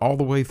even all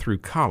the way through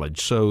college.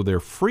 So their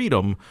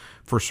freedom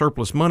for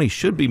surplus money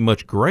should be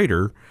much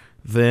greater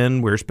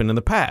than where it's been in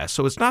the past.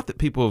 So it's not that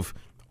people have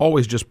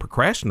always just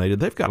procrastinated.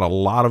 They've got a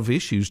lot of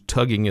issues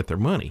tugging at their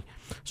money.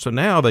 So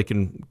now they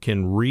can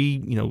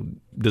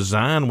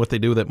design what they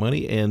do with that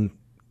money, and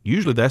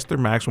usually that's their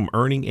maximum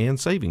earning and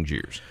savings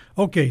years.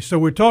 Okay, so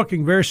we're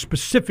talking very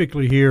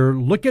specifically here.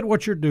 Look at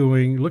what you're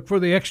doing. Look for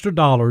the extra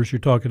dollars you're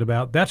talking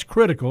about. That's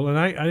critical, and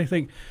I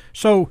think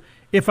so.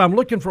 If I'm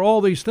looking for all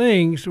these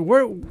things,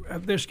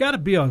 there's got to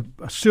be a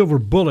silver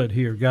bullet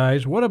here,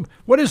 guys.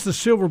 What is the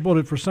silver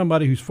bullet for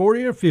somebody who's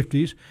 40 or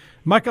 50s?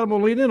 Michael, I'm going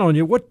to lean in on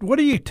you. What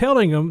are you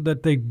telling them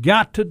that they've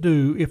got to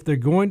do if they're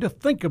going to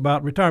think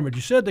about retirement?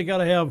 You said they got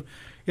to have,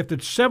 if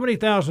it's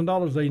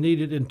 $70,000 they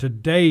needed in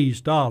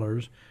today's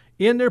dollars,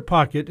 in their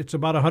pocket, it's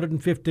about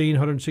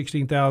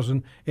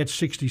 $116,000 at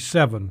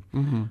 67.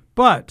 Mm-hmm.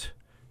 But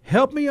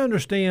help me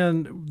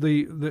understand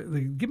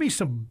give me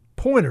some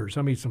pointers.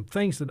 I mean, some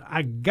things that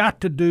I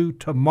got to do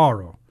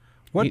tomorrow.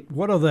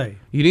 What are they?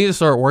 You need to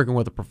start working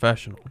with a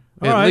professional.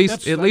 At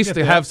least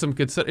to have some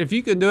if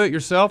you can do it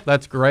yourself,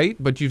 that's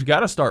great, but you've got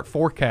to start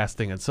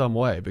forecasting in some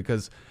way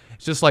because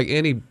it's just like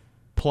any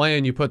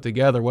plan you put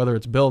together, whether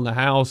it's building a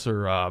house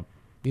or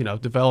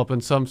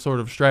developing some sort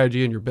of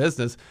strategy in your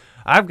business.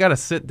 I've got to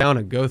sit down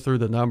and go through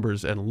the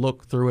numbers and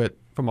look through it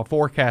from a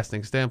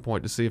forecasting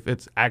standpoint to see if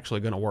it's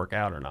actually going to work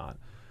out or not.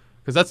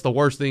 Because that's the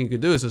worst thing you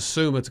could do is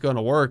assume it's going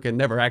to work and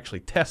never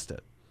actually test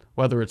it,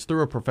 whether it's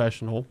through a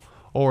professional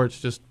or it's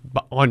just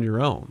on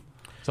your own.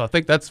 So I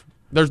think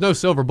there's no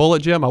silver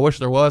bullet, Jim. I wish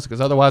there was,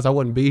 because otherwise I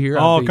wouldn't be here.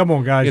 Come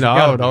on, guys.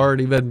 I would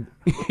already been,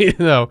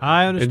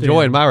 I understand.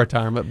 enjoying my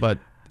retirement, but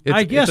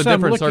I guess it's a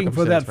I'm different looking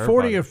for that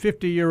 40 everybody. or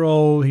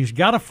 50-year-old. He's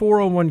got a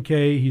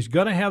 401k. He's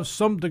going to have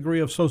some degree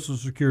of Social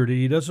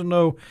Security. He doesn't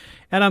know.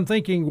 And I'm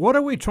thinking, what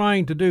are we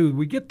trying to do?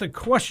 We get the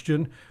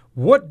question,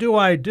 what do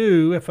I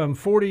do if I'm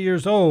 40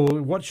 years old?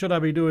 What should I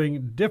be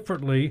doing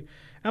differently?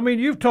 I mean,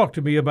 you've talked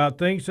to me about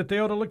things that they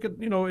ought to look at.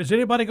 Is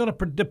anybody going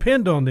to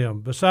depend on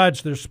them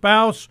besides their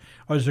spouse?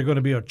 Or is there going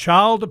to be a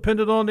child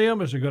dependent on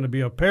them? Is there going to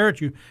be a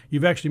parent?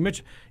 You've actually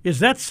mentioned. Is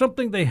that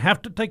something they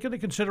have to take into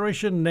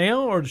consideration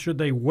now, or should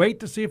they wait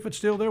to see if it's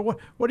still there? What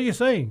are you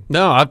saying?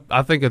 No,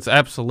 I think it's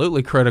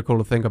absolutely critical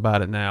to think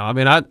about it now. I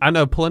mean, I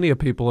know plenty of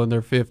people in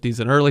their 50s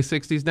and early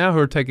 60s now who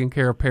are taking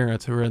care of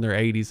parents who are in their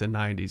 80s and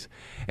 90s.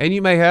 And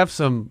you may have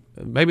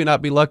maybe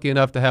not be lucky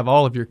enough to have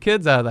all of your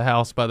kids out of the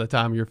house by the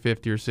time you're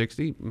 50 or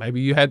 60.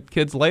 Maybe you had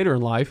kids later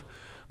in life,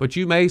 but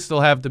you may still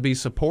have to be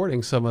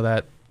supporting some of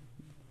that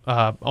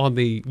on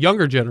the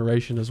younger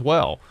generation as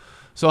well.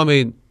 So, I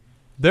mean,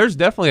 there's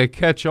definitely a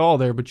catch-all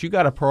there, but you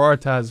got to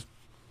prioritize.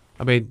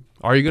 I mean,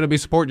 are you going to be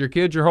supporting your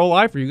kids your whole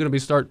life, or are you going to be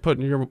start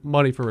putting your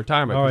money for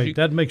retirement? All right,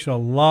 that makes a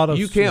lot of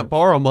sense. You can't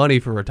borrow money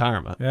for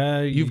retirement.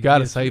 You've got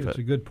to save it. That's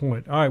a good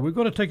point. All right, we're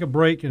going to take a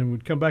break, and we'll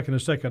come back in a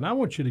second. I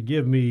want you to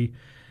give me,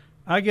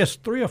 I guess,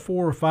 3 or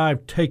 4 or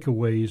 5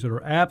 takeaways that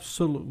are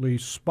absolutely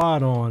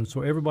spot on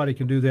so everybody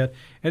can do that.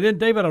 And then,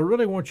 David, I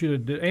really want you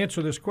to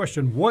answer this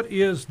question. What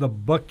is the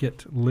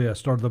bucket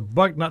list, or the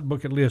bucket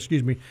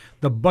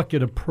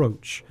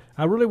approach?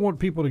 I really want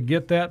people to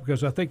get that,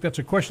 because I think that's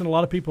a question a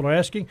lot of people are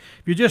asking.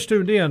 If you just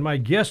tuned in, my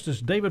guest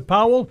is David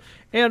Powell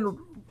and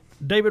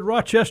David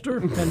Rochester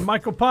and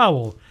Michael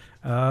Powell.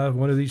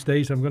 One of these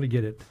days I'm going to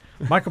get it.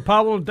 Michael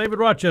Powell and David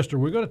Rochester.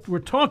 We're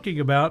talking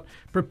about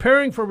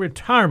preparing for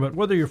retirement,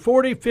 whether you're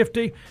 40,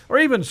 50, or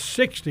even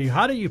 60.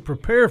 How do you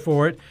prepare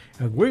for it?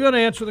 And we're going to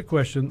answer the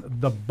question,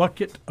 the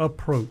bucket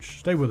approach.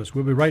 Stay with us.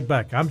 We'll be right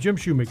back. I'm Jim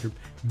Shoemaker.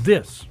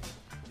 This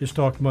is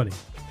Talk Money.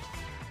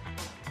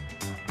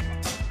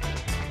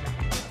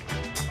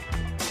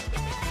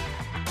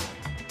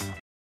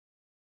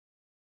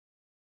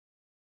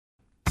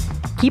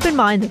 Keep in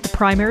mind that the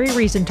primary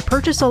reason to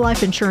purchase a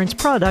life insurance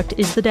product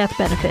is the death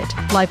benefit.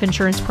 Life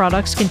insurance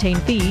products contain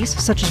fees,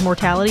 such as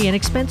mortality and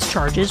expense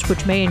charges,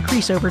 which may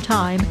increase over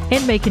time,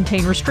 and may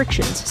contain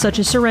restrictions, such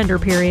as surrender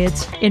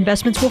periods.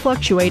 Investments will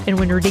fluctuate, and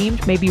when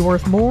redeemed, may be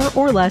worth more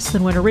or less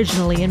than when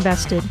originally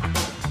invested.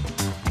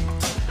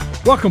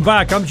 Welcome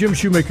back. I'm Jim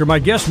Shoemaker. My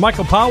guest,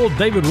 Michael Powell,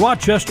 David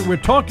Rochester. We're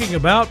talking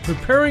about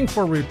preparing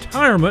for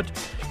retirement,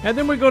 and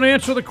then we're going to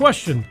answer the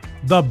question,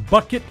 the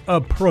bucket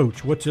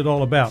approach. What's it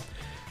all about?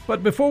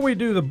 But before we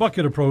do the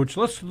bucket approach,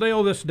 let's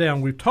nail this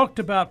down. We've talked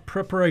about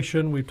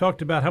preparation. We've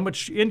talked about how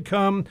much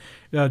income.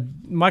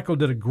 Michael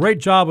did a great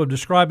job of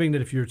describing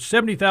that if you're at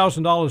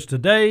 $70,000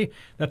 today,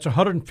 that's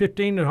 $115,000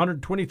 to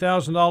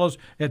 $120,000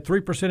 at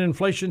 3%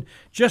 inflation,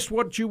 just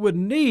what you would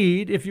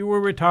need if you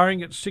were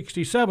retiring at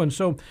 67.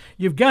 So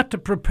you've got to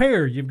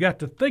prepare. You've got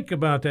to think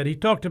about that. He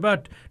talked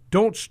about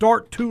don't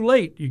start too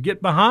late. You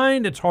get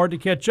behind, it's hard to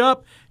catch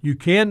up. You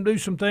can do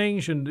some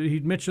things, and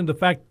he mentioned the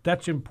fact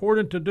that's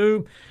important to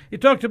do. He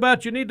talked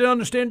about you need to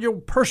understand your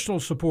personal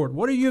support.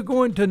 What are you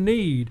going to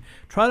need?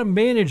 Try to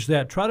manage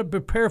that. Try to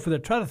prepare for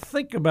that. Try to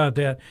think about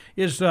that.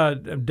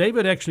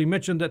 David actually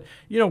mentioned that,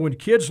 when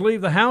kids leave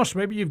the house,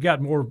 maybe you've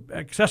got more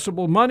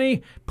accessible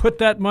money. Put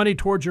that money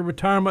towards your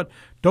retirement.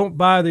 Don't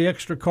buy the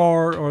extra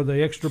car or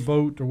the extra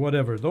boat or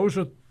whatever. Those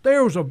are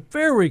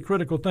very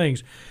critical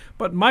things.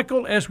 But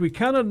Michael, as we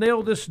kind of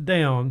nail this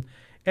down,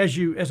 as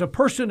a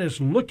person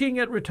is looking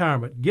at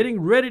retirement,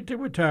 getting ready to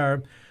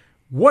retire,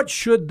 what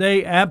should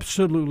they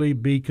absolutely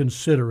be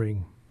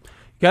considering? You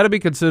got to be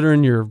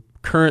considering your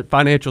current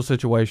financial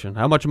situation.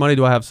 How much money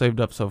do I have saved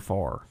up so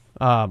far?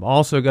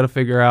 Also got to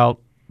figure out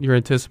your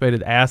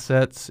anticipated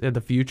assets in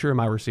the future.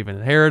 Am I receiving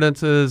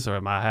inheritances, or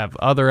am I have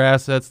other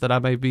assets that I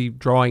may be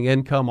drawing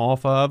income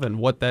off of, and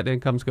what that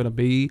income is going to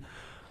be?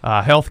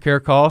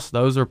 Healthcare costs,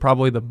 those are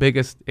probably the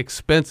biggest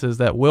expenses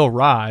that will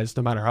rise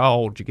no matter how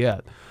old you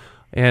get.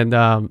 And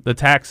the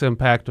tax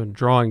impact on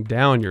drawing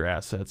down your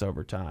assets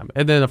over time.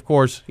 And then, of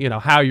course,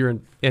 how your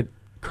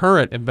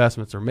current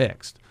investments are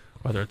mixed,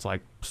 whether it's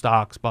like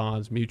stocks,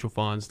 bonds, mutual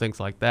funds, things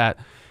like that.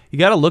 You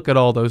got to look at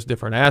all those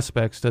different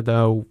aspects to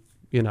know,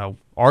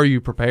 are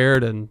you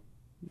prepared? And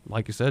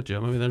like you said,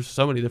 Jim, there's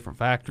so many different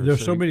factors.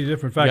 There's so many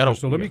different factors.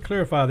 So let me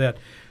clarify that.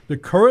 The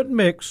current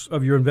mix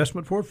of your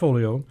investment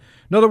portfolio,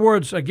 in other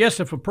words, I guess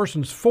if a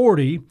person's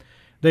 40,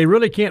 they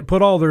really can't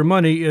put all their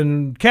money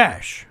in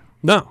cash.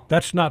 No.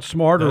 That's not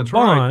smart, That's or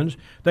bonds.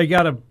 right. They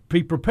got to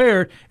be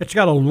prepared. It's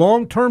got a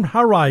long-term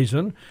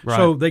horizon, Right.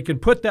 so they can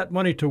put that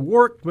money to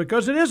work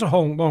because it is a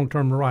whole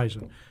long-term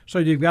horizon. So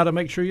you've got to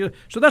make sure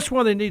so that's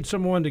why they need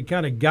someone to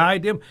kind of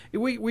guide them.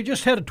 We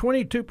just had a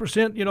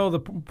 22%, the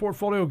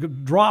portfolio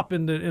drop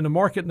in the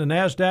market in the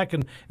NASDAQ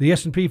and the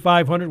S&P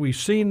 500. We've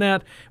seen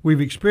that.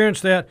 We've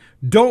experienced that.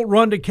 Don't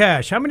run to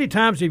cash. How many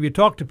times have you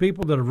talked to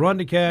people that have run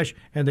to cash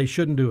and they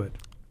shouldn't do it?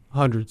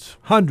 Hundreds.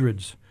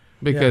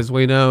 because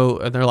we know,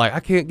 and they're like, I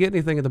can't get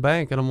anything in the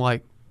bank. And I'm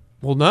like,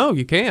 well, no,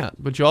 you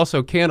can't. But you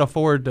also can't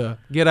afford to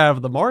get out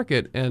of the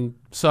market and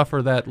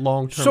suffer that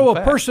long-term So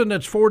effect. a person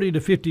that's 40 to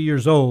 50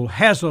 years old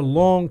has a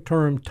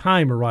long-term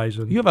time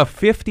horizon. You have a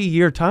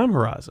 50-year time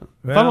horizon.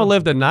 If I'm going to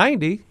live to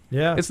 90,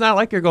 it's not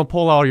like you're going to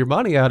pull all your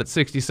money out at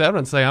 67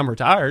 and say, I'm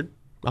retired.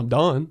 I'm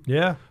done.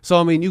 Yeah. So,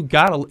 I mean, you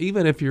got to,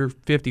 even if you're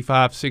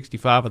 55,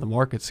 65 and the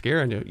market's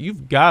scaring you,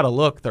 you've got to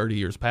look 30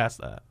 years past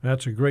that.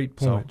 That's a great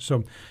point.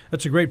 So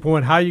that's a great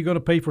point. How are you going to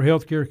pay for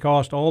health care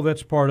costs? All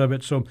that's part of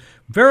it. So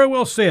very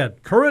well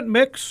said. Current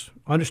mix,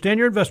 understand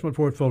your investment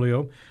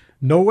portfolio,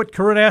 know what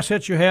current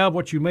assets you have,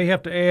 what you may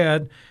have to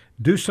add,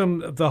 do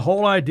the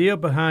whole idea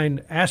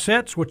behind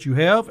assets, what you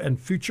have, and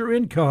future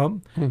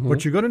income,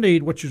 what you're going to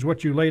need, which is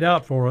what you laid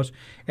out for us,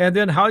 and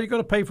then how you're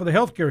going to pay for the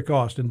health care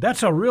cost. And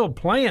that's a real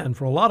plan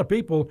for a lot of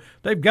people.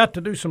 They've got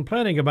to do some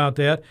planning about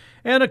that.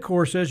 And, of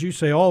course, as you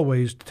say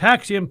always,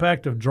 tax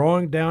impact of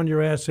drawing down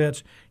your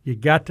assets, you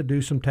got to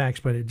do some tax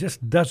planning. It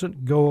just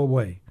doesn't go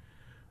away.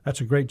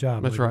 That's a great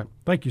job. That's right.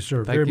 Thank you,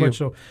 sir. Thank Very you. much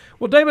so.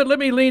 Well, David, let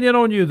me lean in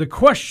on you. The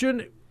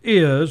question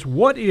is,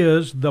 what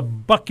is the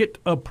bucket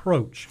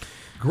approach?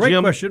 Great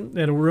Jim, question,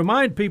 and we'll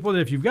remind people that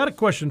if you've got a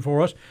question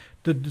for us,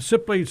 to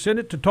simply send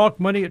it to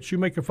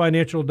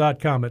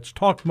talkmoney@shoemakerfinancial.com. It's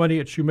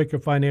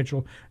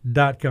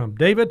talkmoney@shoemakerfinancial.com.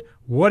 David,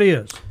 what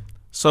is?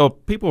 So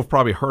people have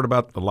probably heard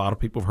about, a lot of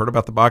people have heard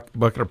about the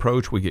bucket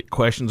approach. We get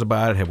questions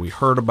about it. Have we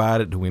heard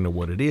about it? Do we know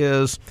what it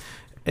is?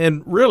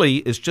 And really,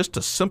 it's just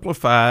a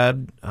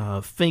simplified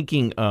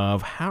thinking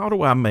of how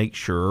do I make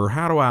sure,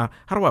 how do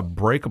I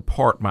break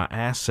apart my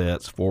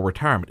assets for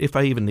retirement, if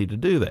I even need to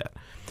do that.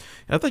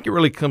 I think it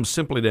really comes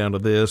simply down to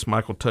this.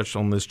 Michael touched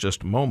on this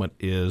just a moment,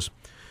 is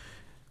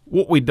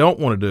what we don't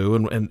want to do,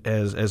 and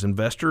as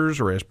investors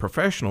or as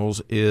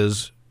professionals,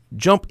 is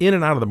jump in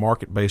and out of the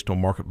market based on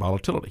market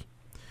volatility.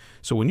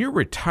 So when you're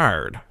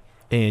retired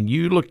and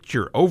you look at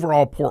your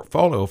overall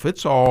portfolio, if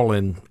it's all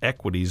in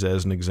equities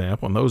as an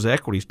example, and those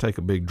equities take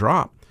a big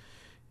drop,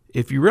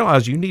 if you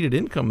realize you needed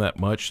income that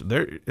month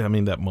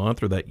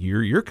or that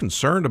year, you're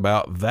concerned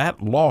about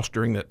that loss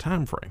during that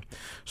time frame.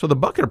 So the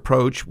bucket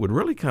approach would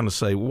really kind of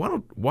say,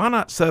 why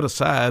not set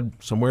aside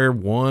somewhere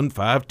 1,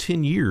 5,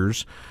 10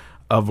 years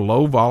of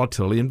low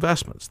volatility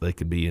investments? They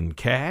could be in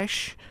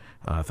cash.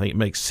 I think it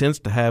makes sense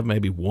to have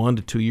maybe 1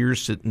 to 2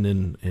 years sitting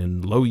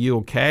in low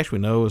yield cash. We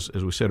know, as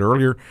we said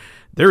earlier,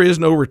 there is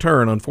no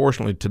return,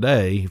 unfortunately,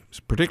 today,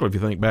 particularly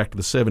if you think back to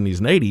the 70s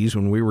and 80s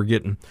when we were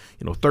getting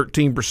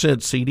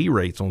 13% CD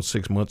rates on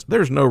 6 months.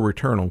 There's no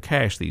return on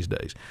cash these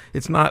days.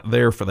 It's not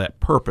there for that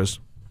purpose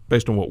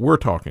based on what we're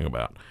talking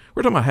about.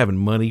 We're talking about having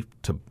money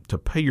to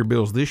pay your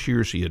bills this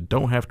year so you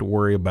don't have to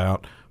worry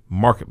about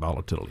market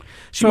volatility.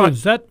 So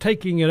is that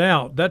taking it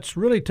out? That's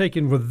really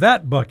taking, with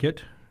that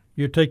bucket,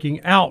 you're taking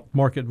out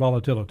market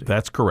volatility.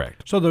 That's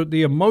correct. So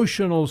the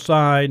emotional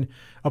side,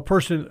 a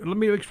person, let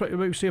me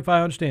see if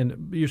I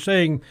understand. You're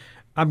saying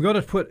I'm going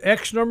to put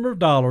X number of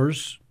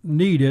dollars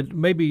needed,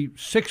 maybe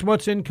 6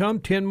 months income,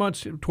 10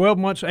 months, 12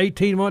 months,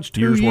 18 months,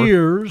 2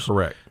 years.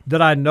 Correct.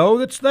 That I know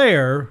that's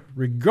there,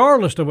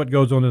 regardless of what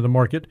goes on in the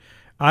market.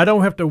 I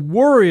don't have to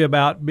worry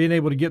about being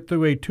able to get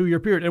through a 2-year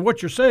period. And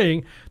what you're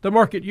saying, the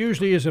market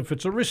usually is, if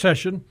it's a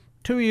recession,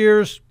 2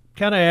 years,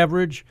 kind of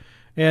average,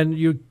 and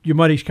your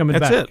money's coming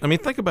back. That's it. I mean,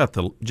 think about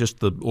just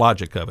the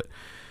logic of it.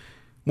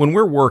 When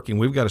we're working,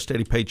 we've got a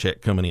steady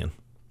paycheck coming in.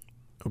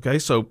 Okay,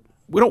 so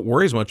we don't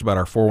worry as much about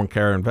our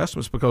 401k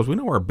investments because we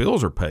know our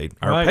bills are paid.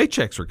 Our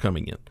paychecks are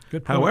coming in.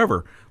 Good point.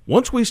 However,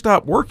 once we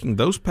stop working,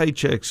 those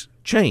paychecks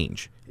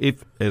change.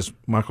 If, as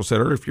Michael said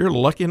earlier, if you're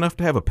lucky enough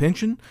to have a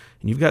pension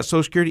and you've got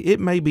Social Security, it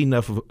may be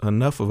enough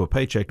of a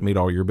paycheck to meet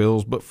all your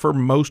bills, but for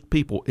most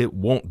people, it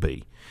won't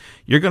be.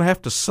 You're going to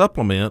have to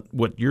supplement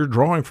what you're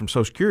drawing from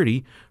Social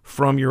Security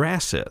from your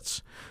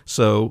assets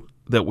so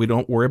that we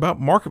don't worry about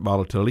market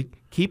volatility.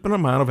 Keep an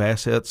amount of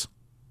assets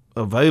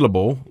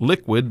available,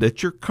 liquid,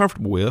 that you're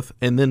comfortable with,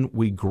 and then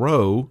you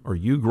grow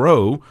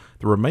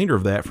the remainder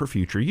of that for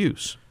future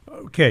use.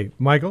 Okay,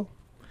 Michael?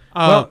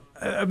 Well,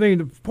 I mean,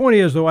 the point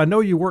is, though, I know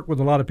you work with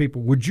a lot of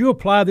people. Would you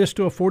apply this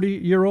to a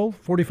 40-year-old,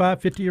 45,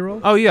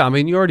 50-year-old? Oh, yeah. I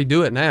mean, you already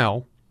do it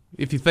now.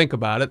 If you think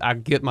about it, I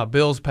get my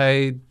bills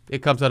paid. It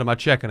comes out of my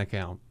checking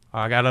account.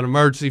 I got an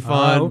emergency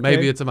fund. Okay.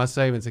 Maybe it's in my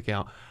savings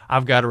account.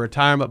 I've got a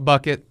retirement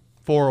bucket,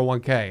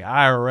 401k,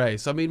 IRA.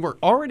 So, I mean, we're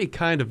already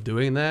kind of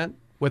doing that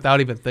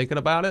without even thinking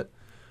about it.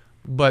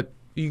 But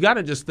you got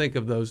to just think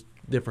of those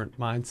different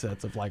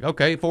mindsets of like,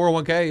 okay,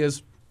 401k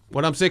is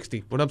when I'm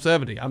 60, when I'm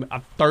 70. I'm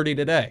 30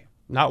 today.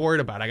 Not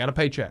worried about it. I got a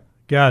paycheck.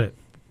 Got it.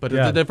 But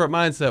it's a different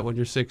mindset when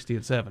you're 60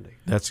 and 70.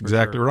 That's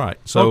exactly right.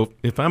 So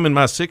if I'm in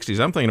my 60s,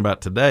 I'm thinking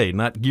about today, I'm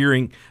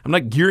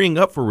not gearing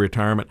up for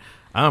retirement.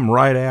 I'm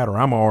right at or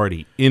I'm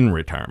already in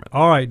retirement.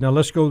 All right, now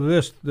let's go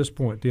to this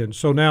point then.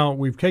 So now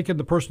we've taken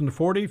the person to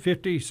 40,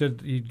 50. He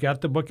said he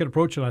got the bucket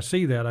approach, and I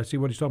see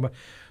what he's talking about.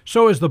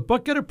 So is the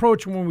bucket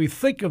approach, when we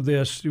think of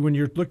this, when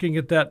you're looking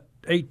at that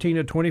 18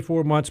 to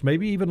 24 months,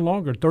 maybe even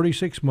longer,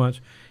 36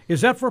 months.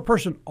 Is that for a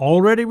person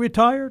already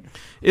retired?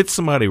 It's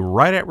somebody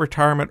right at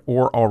retirement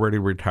or already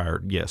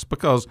retired, yes.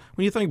 Because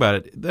when you think about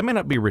it, they may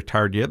not be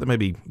retired yet. They may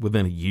be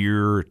within a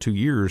year or 2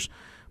 years.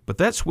 But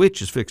that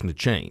switch is fixing to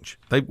change.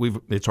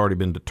 It's already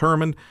been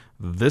determined.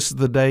 This is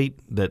the date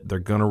that they're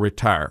going to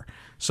retire.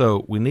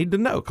 So we need to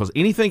know, because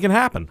anything can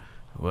happen.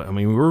 Well, I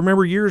mean, we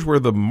remember years where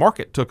the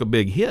market took a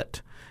big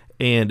hit,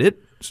 and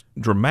it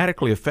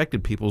dramatically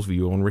affected people's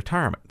view on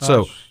retirement.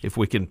 So if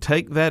we can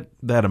take that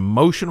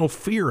emotional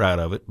fear out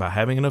of it by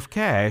having enough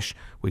cash,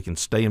 we can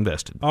stay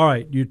invested. All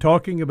right, you're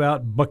talking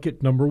about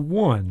bucket number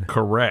 1.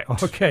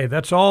 Correct. Okay,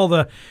 that's all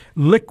the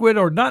liquid,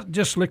 or not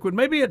just liquid.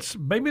 Maybe it's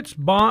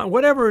bond,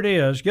 whatever it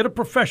is. Get a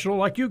professional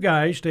like you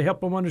guys to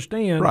help them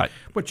understand. Right.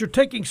 But you're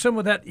taking some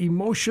of that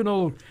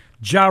emotional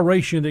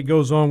gyration that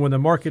goes on when the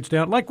market's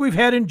down, like we've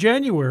had in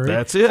January.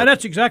 That's it. And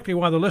that's exactly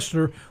why the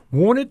listener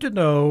wanted to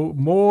know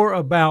more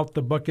about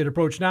the bucket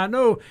approach. Now, I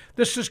know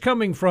this is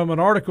coming from an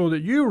article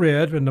that you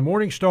read in the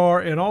Morning Star,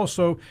 and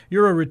also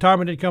you're a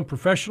retirement income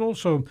professional,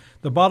 so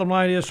the bottom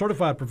line is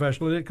certified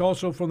professional. And it's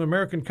also from the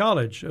American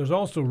College. There's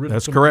also written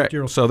That's some correct.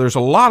 material. So there's a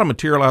lot of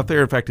material out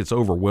there. In fact, it's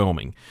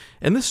overwhelming.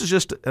 And this is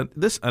just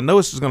I know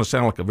this is going to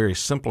sound like a very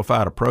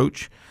simplified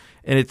approach,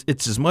 and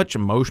it's as much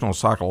emotional,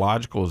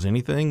 psychological as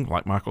anything.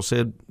 Like Michael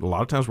said, a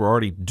lot of times we're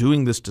already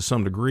doing this to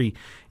some degree.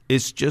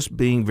 It's just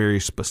being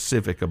very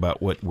specific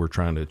about what we're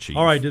trying to achieve.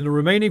 All right, in the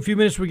remaining few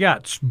minutes we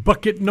got,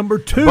 bucket number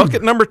 2.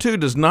 Bucket number 2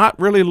 does not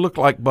really look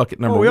like bucket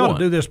number 1. We ought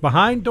to do this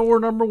behind door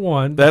number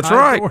 1. That's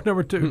right. Door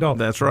number 2. No,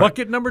 that's right.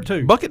 Bucket number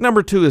 2. Bucket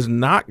number 2 is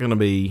not going to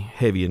be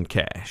heavy in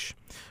cash.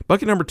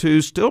 Bucket number 2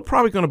 is still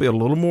probably going to be a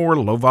little more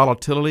low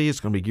volatility.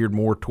 It's going to be geared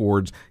more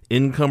towards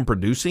income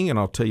producing, and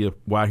I'll tell you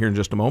why here in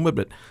just a moment.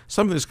 But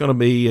something that's going to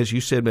be, as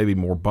you said, maybe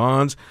more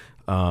bonds,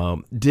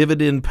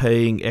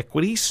 dividend-paying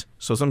equities.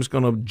 So something's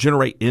going to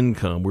generate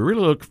income. We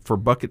really look for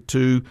bucket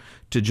 2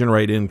 to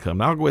generate income.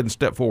 Now I'll go ahead and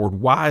step forward.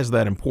 Why is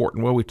that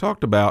important? Well, we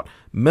talked about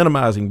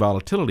minimizing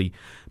volatility.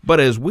 But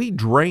as we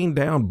drain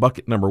down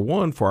bucket number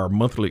 1 for our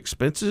monthly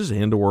expenses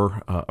and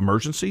or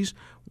emergencies,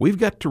 we've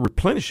got to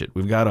replenish it.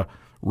 We've got to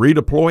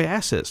redeploy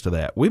assets to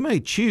that. We may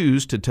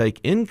choose to take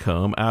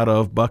income out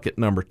of bucket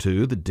number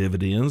 2, the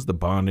dividends, the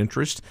bond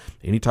interest,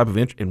 any type of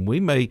interest, and we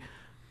may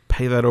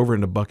pay that over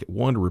into bucket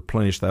 1 to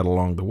replenish that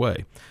along the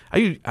way.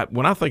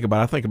 When I think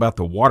about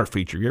the water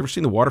feature. You ever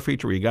seen the water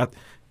feature where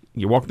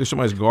you're walking through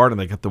somebody's garden and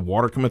they got the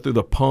water coming through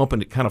the pump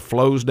and it kind of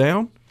flows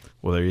down?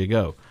 Well, there you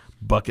go.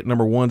 Bucket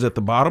number 1's at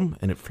the bottom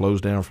and it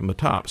flows down from the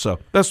top. So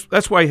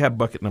that's why you have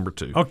bucket number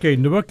 2. Okay,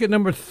 bucket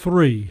number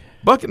 3.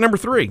 Bucket number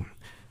 3,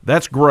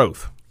 that's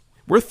growth.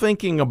 We're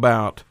thinking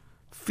about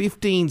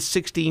 15,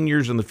 16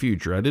 years in the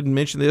future. I didn't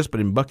mention this, but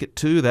in bucket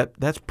 2,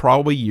 that's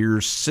probably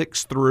years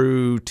 6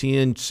 through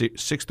 10,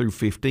 6 through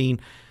 15.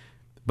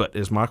 But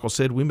as Michael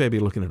said, we may be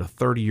looking at a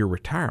 30-year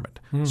retirement.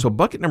 So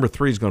bucket number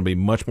 3 is going to be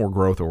much more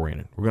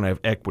growth-oriented. We're going to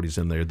have equities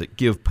in there that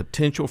give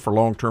potential for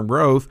long-term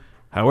growth.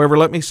 However,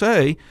 let me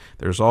say,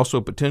 there's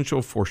also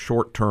potential for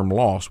short-term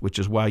loss, which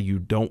is why you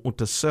don't want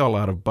to sell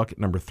out of bucket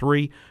number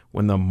 3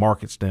 when the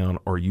market's down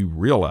or you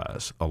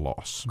realize a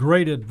loss.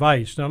 Great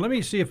advice. Now, let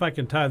me see if I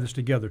can tie this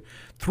together.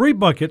 3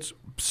 buckets,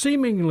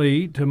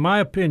 seemingly, to my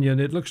opinion,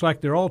 it looks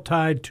like they're all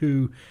tied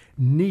to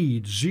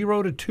needs,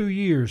 0 to 2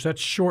 years. That's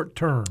short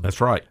term.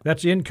 That's right.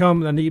 That's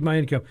income. I need my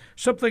income.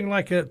 Something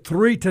like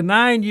 3 to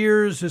 9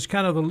 years is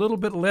kind of a little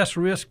bit less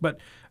risk, but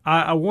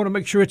I want to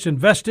make sure it's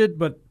invested,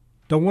 but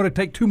don't want to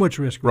take too much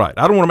risk. Right.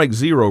 I don't want to make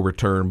 0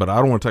 return, but I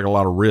don't want to take a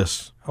lot of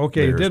risks.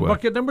 Okay, then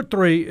bucket number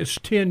 3 is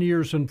 10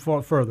 years and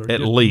further. At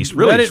least.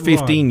 Really, it's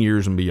 15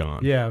 years and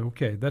beyond. Yeah,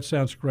 okay. That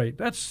sounds great.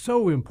 That's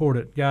so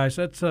important, guys.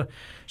 That's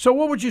so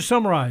what would you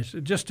summarize?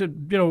 Just to,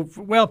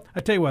 well,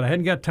 I tell you what, I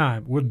hadn't got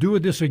time. We'll do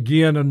this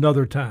again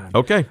another time.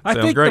 Okay, I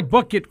think great. The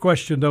bucket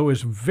question, though,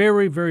 is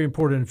very, very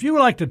important. If you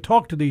would like to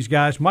talk to these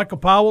guys, Michael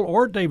Powell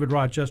or David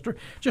Rochester,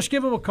 just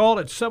give them a call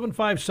at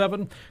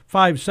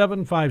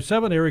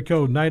 757-5757, area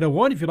code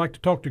 901. If you'd like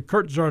to talk to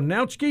Kurt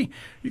Zarnowski,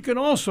 you can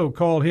also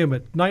call him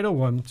at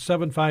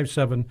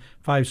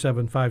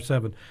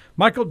 901-757-5757.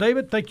 Michael,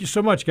 David, thank you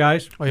so much,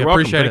 guys. Oh, yeah, You're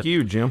welcome. appreciate Thank it.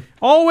 you, Jim.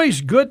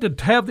 Always good to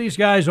have these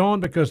guys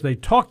on because they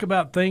talk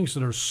about things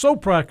that are so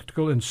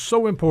practical and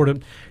so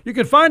important. You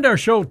can find our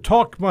show,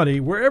 Talk Money,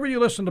 wherever you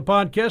listen to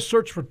podcasts.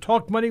 Search for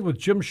Talk Money with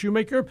Jim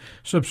Shoemaker.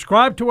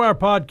 Subscribe to our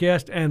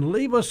podcast and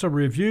leave us a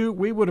review.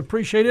 We would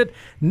appreciate it.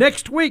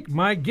 Next week,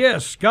 my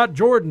guests, Scott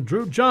Jordan,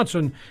 Drew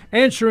Johnson,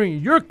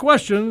 answering your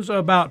questions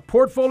about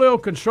portfolio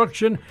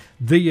construction,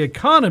 the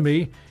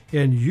economy,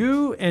 and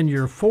you and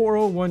your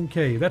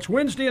 401k. That's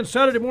Wednesday and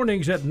Saturday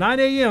mornings at 9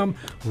 a.m.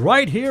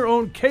 right here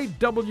on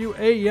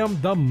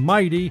KWAM, the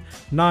mighty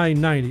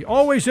 990.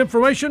 Always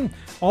information,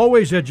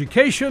 always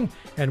education,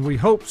 and we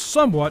hope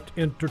somewhat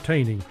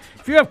entertaining.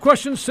 If you have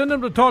questions, send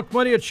them to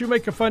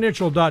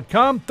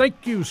talkmoney@shoemakerfinancial.com.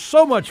 Thank you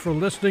so much for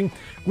listening.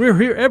 We're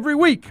here every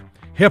week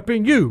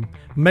helping you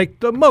make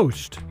the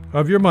most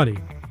of your money.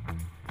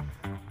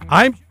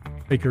 I'm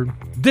Shoemaker.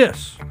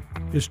 This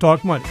is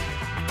Talk Money.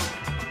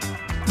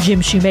 Jim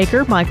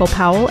Shoemaker, Michael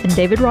Powell, and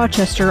David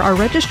Rochester are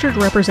registered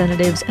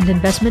representatives and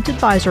investment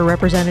advisor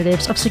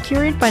representatives of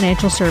Securian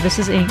Financial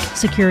Services, Inc.,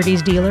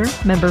 securities dealer,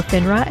 member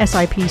FINRA,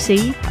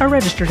 SIPC, a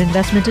registered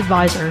investment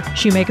advisor.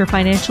 Shoemaker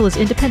Financial is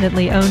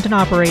independently owned and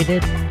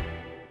operated.